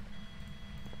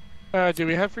 Do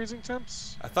we have freezing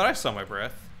temps? I thought I saw my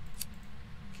breath.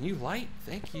 Can you light?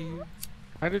 Thank you.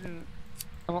 I don't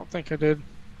think I did.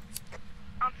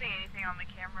 I don't see anything on the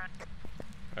camera.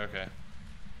 Okay.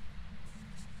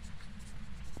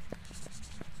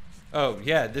 Oh,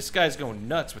 yeah, this guy's going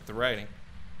nuts with the writing.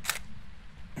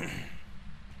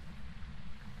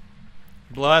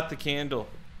 Blow out the candle.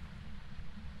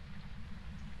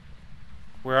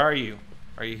 Where are you?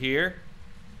 Are you here?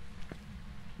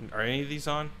 Are any of these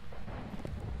on?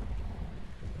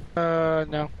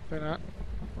 No, they're not.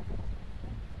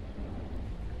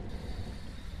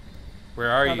 Where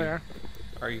are Oh, you? they are.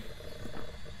 Are you?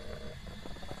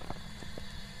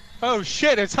 Oh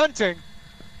shit, it's hunting!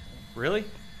 Really?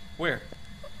 Where?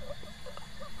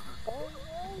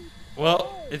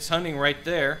 Well, it's hunting right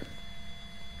there.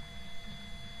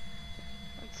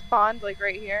 It spawned like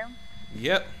right here.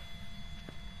 Yep.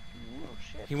 Oh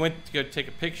shit. He went to go take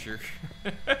a picture.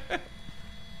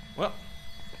 Well.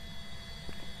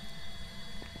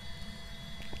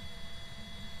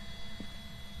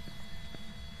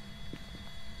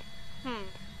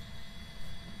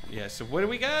 Yeah, so what do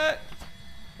we got?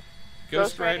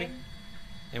 Ghostwriting.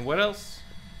 And what else?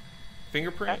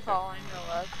 Fingerprint? That's all I know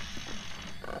of.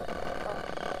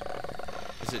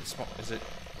 Is it small? Is it?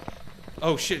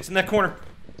 Oh shit, it's in that corner.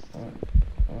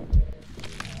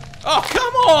 Oh,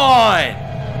 come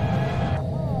on!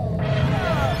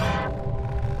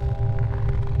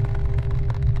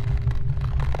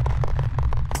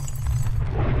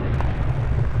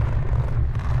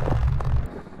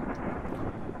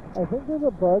 I think there's a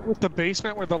bug with the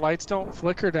basement where the lights don't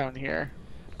flicker down here.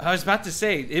 I was about to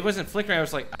say, it wasn't flickering. I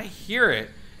was like, I hear it.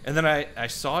 And then I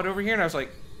saw it over here and I was like,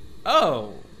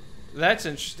 oh, that's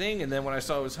interesting. And then when I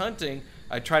saw it was hunting,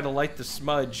 I tried to light the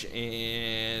smudge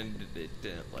and it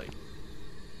didn't light.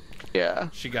 Yeah.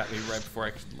 She got me right before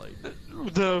I could light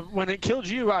it. When it killed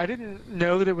you, I didn't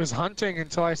know that it was hunting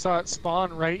until I saw it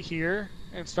spawn right here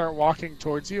and start walking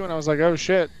towards you, and I was like, oh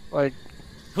shit. Like,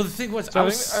 well, the thing was, so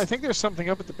I think there's something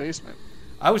up at the basement.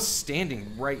 I was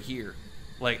standing right here.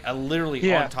 Like, I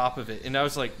literally on top of it. And I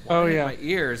was like, why in my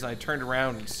ears? And I turned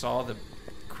around and saw the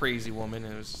crazy woman,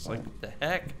 and it was just like, what the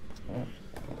heck?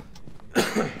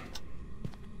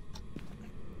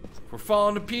 We're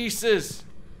falling to pieces.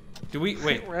 Do we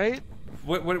wait? Right?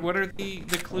 What are the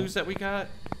clues that we got?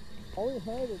 All we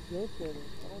had is ghost order.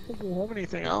 I don't think we have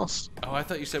anything else. Oh, I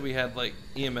thought you said we had like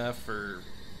EMF or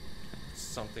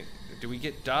something. Do we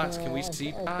get dots? Can we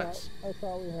see dots? I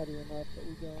thought we had EMF, but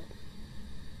we don't.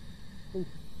 At least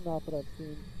not that I've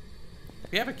seen.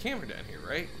 We have a camera down here,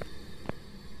 right?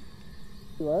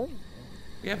 What?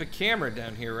 We have a camera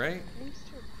down here, right? It's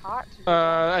too hot to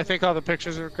I think all the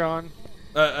pictures are gone.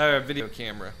 A video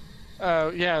camera.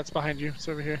 Yeah, it's behind you. It's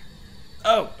over here.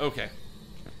 Oh, okay.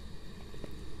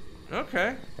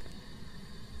 Okay.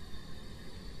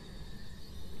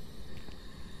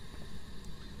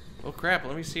 Well, crap.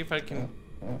 Let me see if I can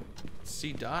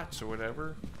see dots or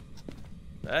whatever.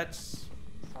 That's...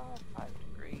 It's all 5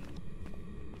 degrees.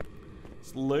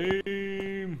 It's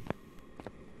lame.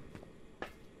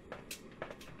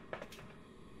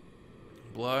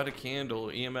 Blow out a candle.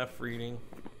 EMF reading.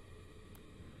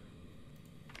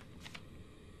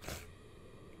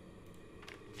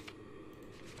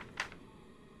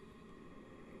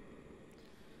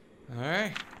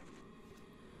 Alright.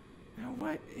 Now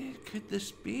what could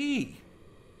this be?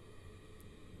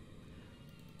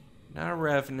 Not a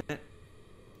Revenant.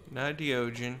 Not a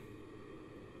Diogen.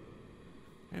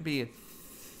 Maybe a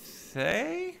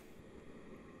Thay?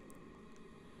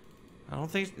 I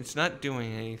don't think it's not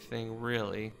doing anything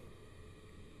really.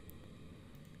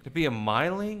 Could it be a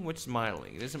Myling? What's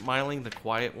Myling? Isn't Myling the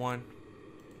quiet one?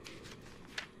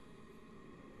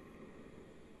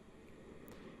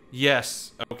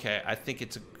 Yes. Okay. I think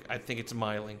it's a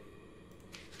Myling.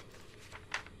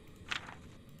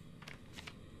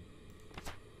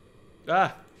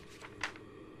 Ah.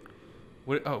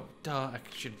 What? Oh, duh. I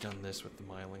should have done this with the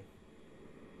Myling.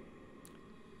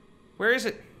 Where is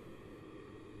it?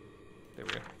 There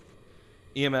we go.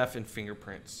 EMF and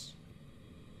fingerprints.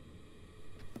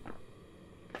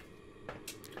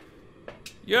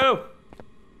 Yo!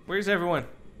 Where's everyone?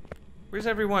 Where's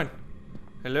everyone?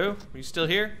 Hello? Are you still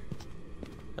here?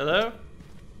 Hello?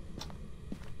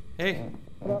 Hey.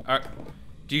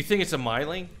 Do you think it's a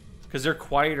Myling? Because they're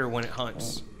quieter when it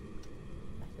hunts.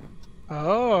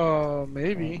 Oh,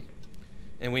 maybe.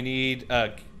 And we need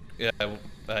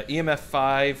EMF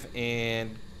 5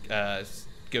 and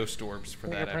ghost orbs for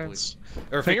that, I believe.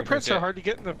 Or fingerprints are hard to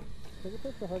get in the.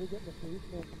 Fingerprints are hard to get in the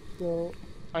basement. So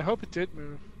I hope it did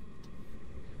move.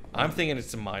 I'm thinking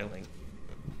it's a Myling.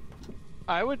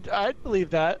 I'd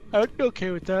believe that. I would be okay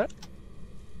with that.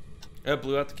 It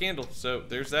blew out the candle, so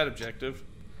there's that objective.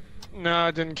 No,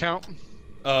 it didn't count.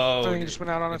 Oh, I think it just went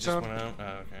out on its own. Went out? Oh,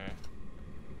 okay.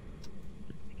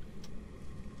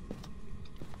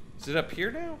 Is it up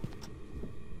here now?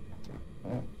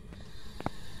 I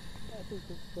think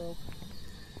so.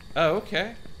 Oh,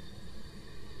 okay.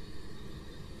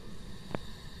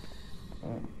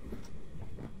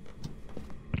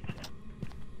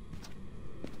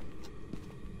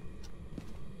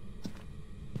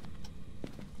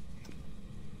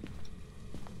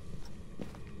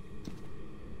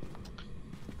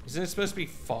 Isn't it supposed to be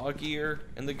foggier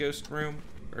in the ghost room?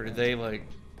 Or did they like...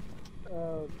 I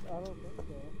don't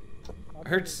think so. I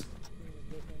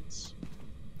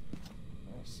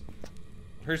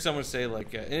heard someone say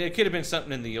like, and it could have been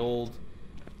something in the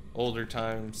older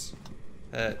times,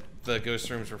 that the ghost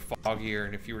rooms were foggier,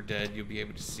 and if you were dead, you'll be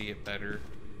able to see it better,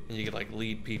 and you could like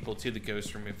lead people to the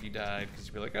ghost room if you died, because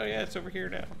you'd be like, oh yeah, it's over here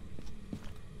now.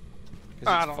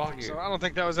 I don't think so. I don't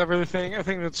think that was ever the thing. I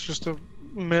think that's just a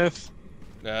myth.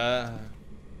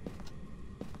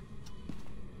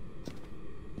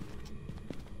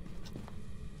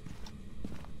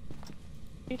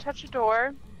 You touch a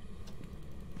door.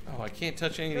 Oh, I can't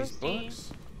touch any of these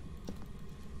books.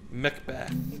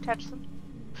 Macbeth. You touch them.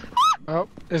 Oh,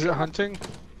 is it hunting?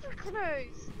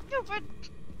 Stupid.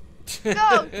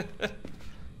 No.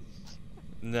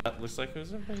 No, looks like it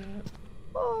was a man.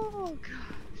 Oh gosh.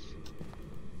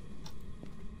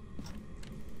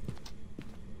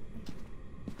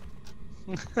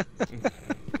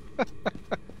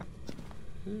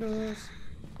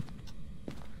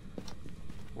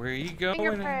 Where are you going?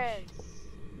 Fingerprints.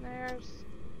 There's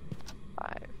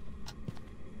 5.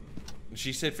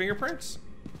 She said fingerprints?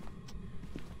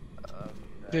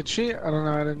 Did she? I don't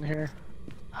know. I didn't hear.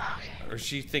 Okay. Or is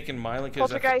she thinking myling?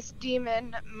 Poltergeist,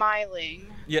 demon, myling.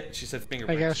 Yeah, she said I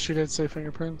fingerprints. guess she did say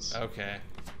fingerprints. Okay.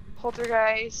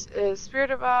 Poltergeist is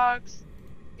spirit box.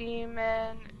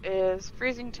 Demon is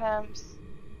freezing temps.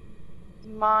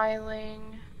 Myling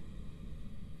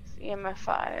is EMF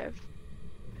 5.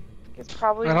 It's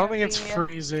probably. I don't gonna think it's be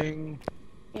freezing.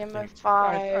 EMF I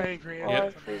 5 agree. or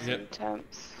Yep. freezing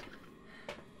temps.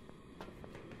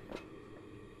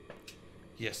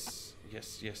 Yes.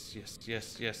 Yes. Yes. Yes.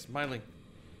 Yes. Yes. Myling.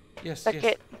 Yes. Suck yes.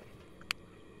 it.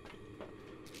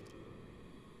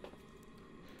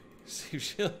 See if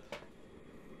she'll.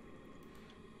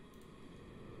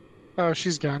 Oh,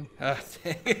 she's gone. Dang.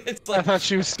 It's I like, thought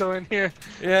she was still in here.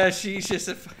 yeah, she's just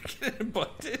a fucking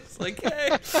abundance. Like, hey.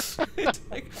 It's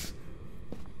like...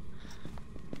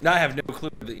 Now I have no clue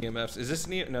what the EMFs. Is this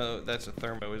an No, that's a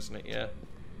thermo, isn't it? Yeah.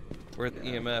 Where are the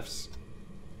EMFs?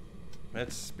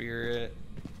 That's spirit.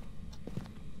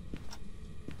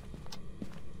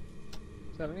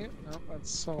 Is that it? No,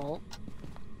 that's salt.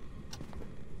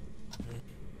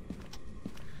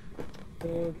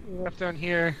 Left down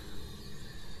here.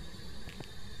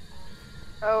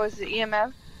 Oh, is it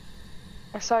EMF?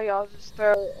 I saw y'all just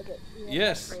throw a EMF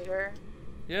Yes. radar.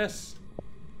 Yes.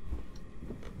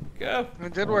 Go.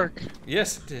 It did work.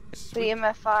 Yes, it did. The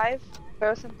EMF 5.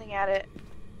 Throw something at it.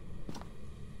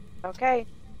 Okay.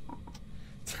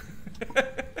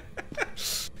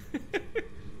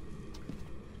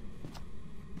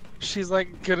 She's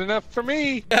like, good enough for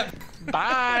me. Yep.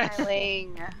 Bye.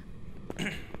 Myling.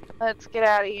 Let's get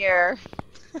out of here.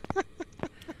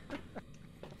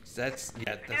 That's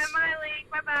Myling.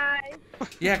 Bye bye.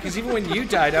 yeah. Because even when you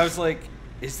died, I was like,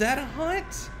 "Is that a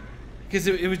hunt?" Because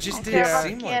it was just didn't Yeah.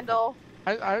 seem like. Candle.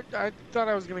 I thought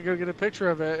I was gonna go get a picture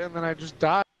of it, and then I just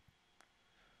died.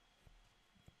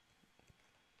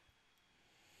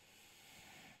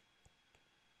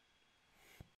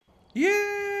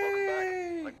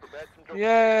 Yay! Like for bed, some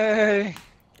Yay!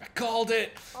 I called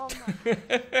it. Oh my.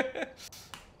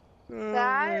 Oh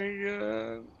That- my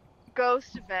god.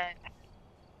 Ghost event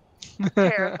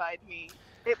terrified me.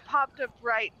 It popped up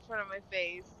right in front of my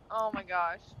face. Oh my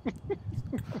gosh.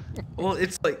 Well,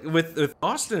 it's like with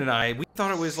Austin and I, we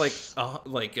thought it was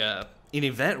like an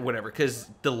event, or whatever, because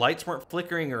the lights weren't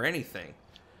flickering or anything.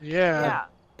 Yeah. Yeah.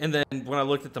 And then when I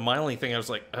looked at the myling thing, I was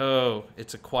like, "Oh,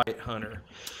 it's a quiet hunter."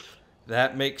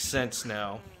 That makes sense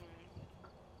now.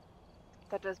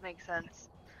 That does make sense.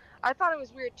 I thought it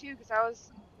was weird too,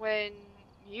 because when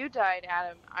you died,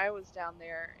 Adam, I was down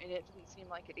there and it didn't seem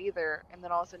like it either. And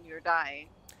then all of a sudden you were dying.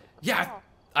 Yeah,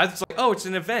 I was like, "Oh, it's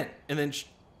an event," and then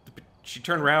she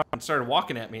turned around and started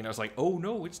walking at me, and I was like, "Oh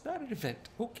no, it's not an event."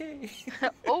 Okay.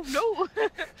 Oh no.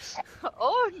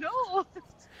 Oh no.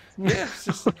 Yeah, it's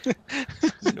just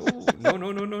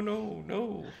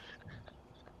no.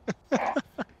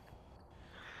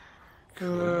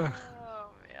 Uh,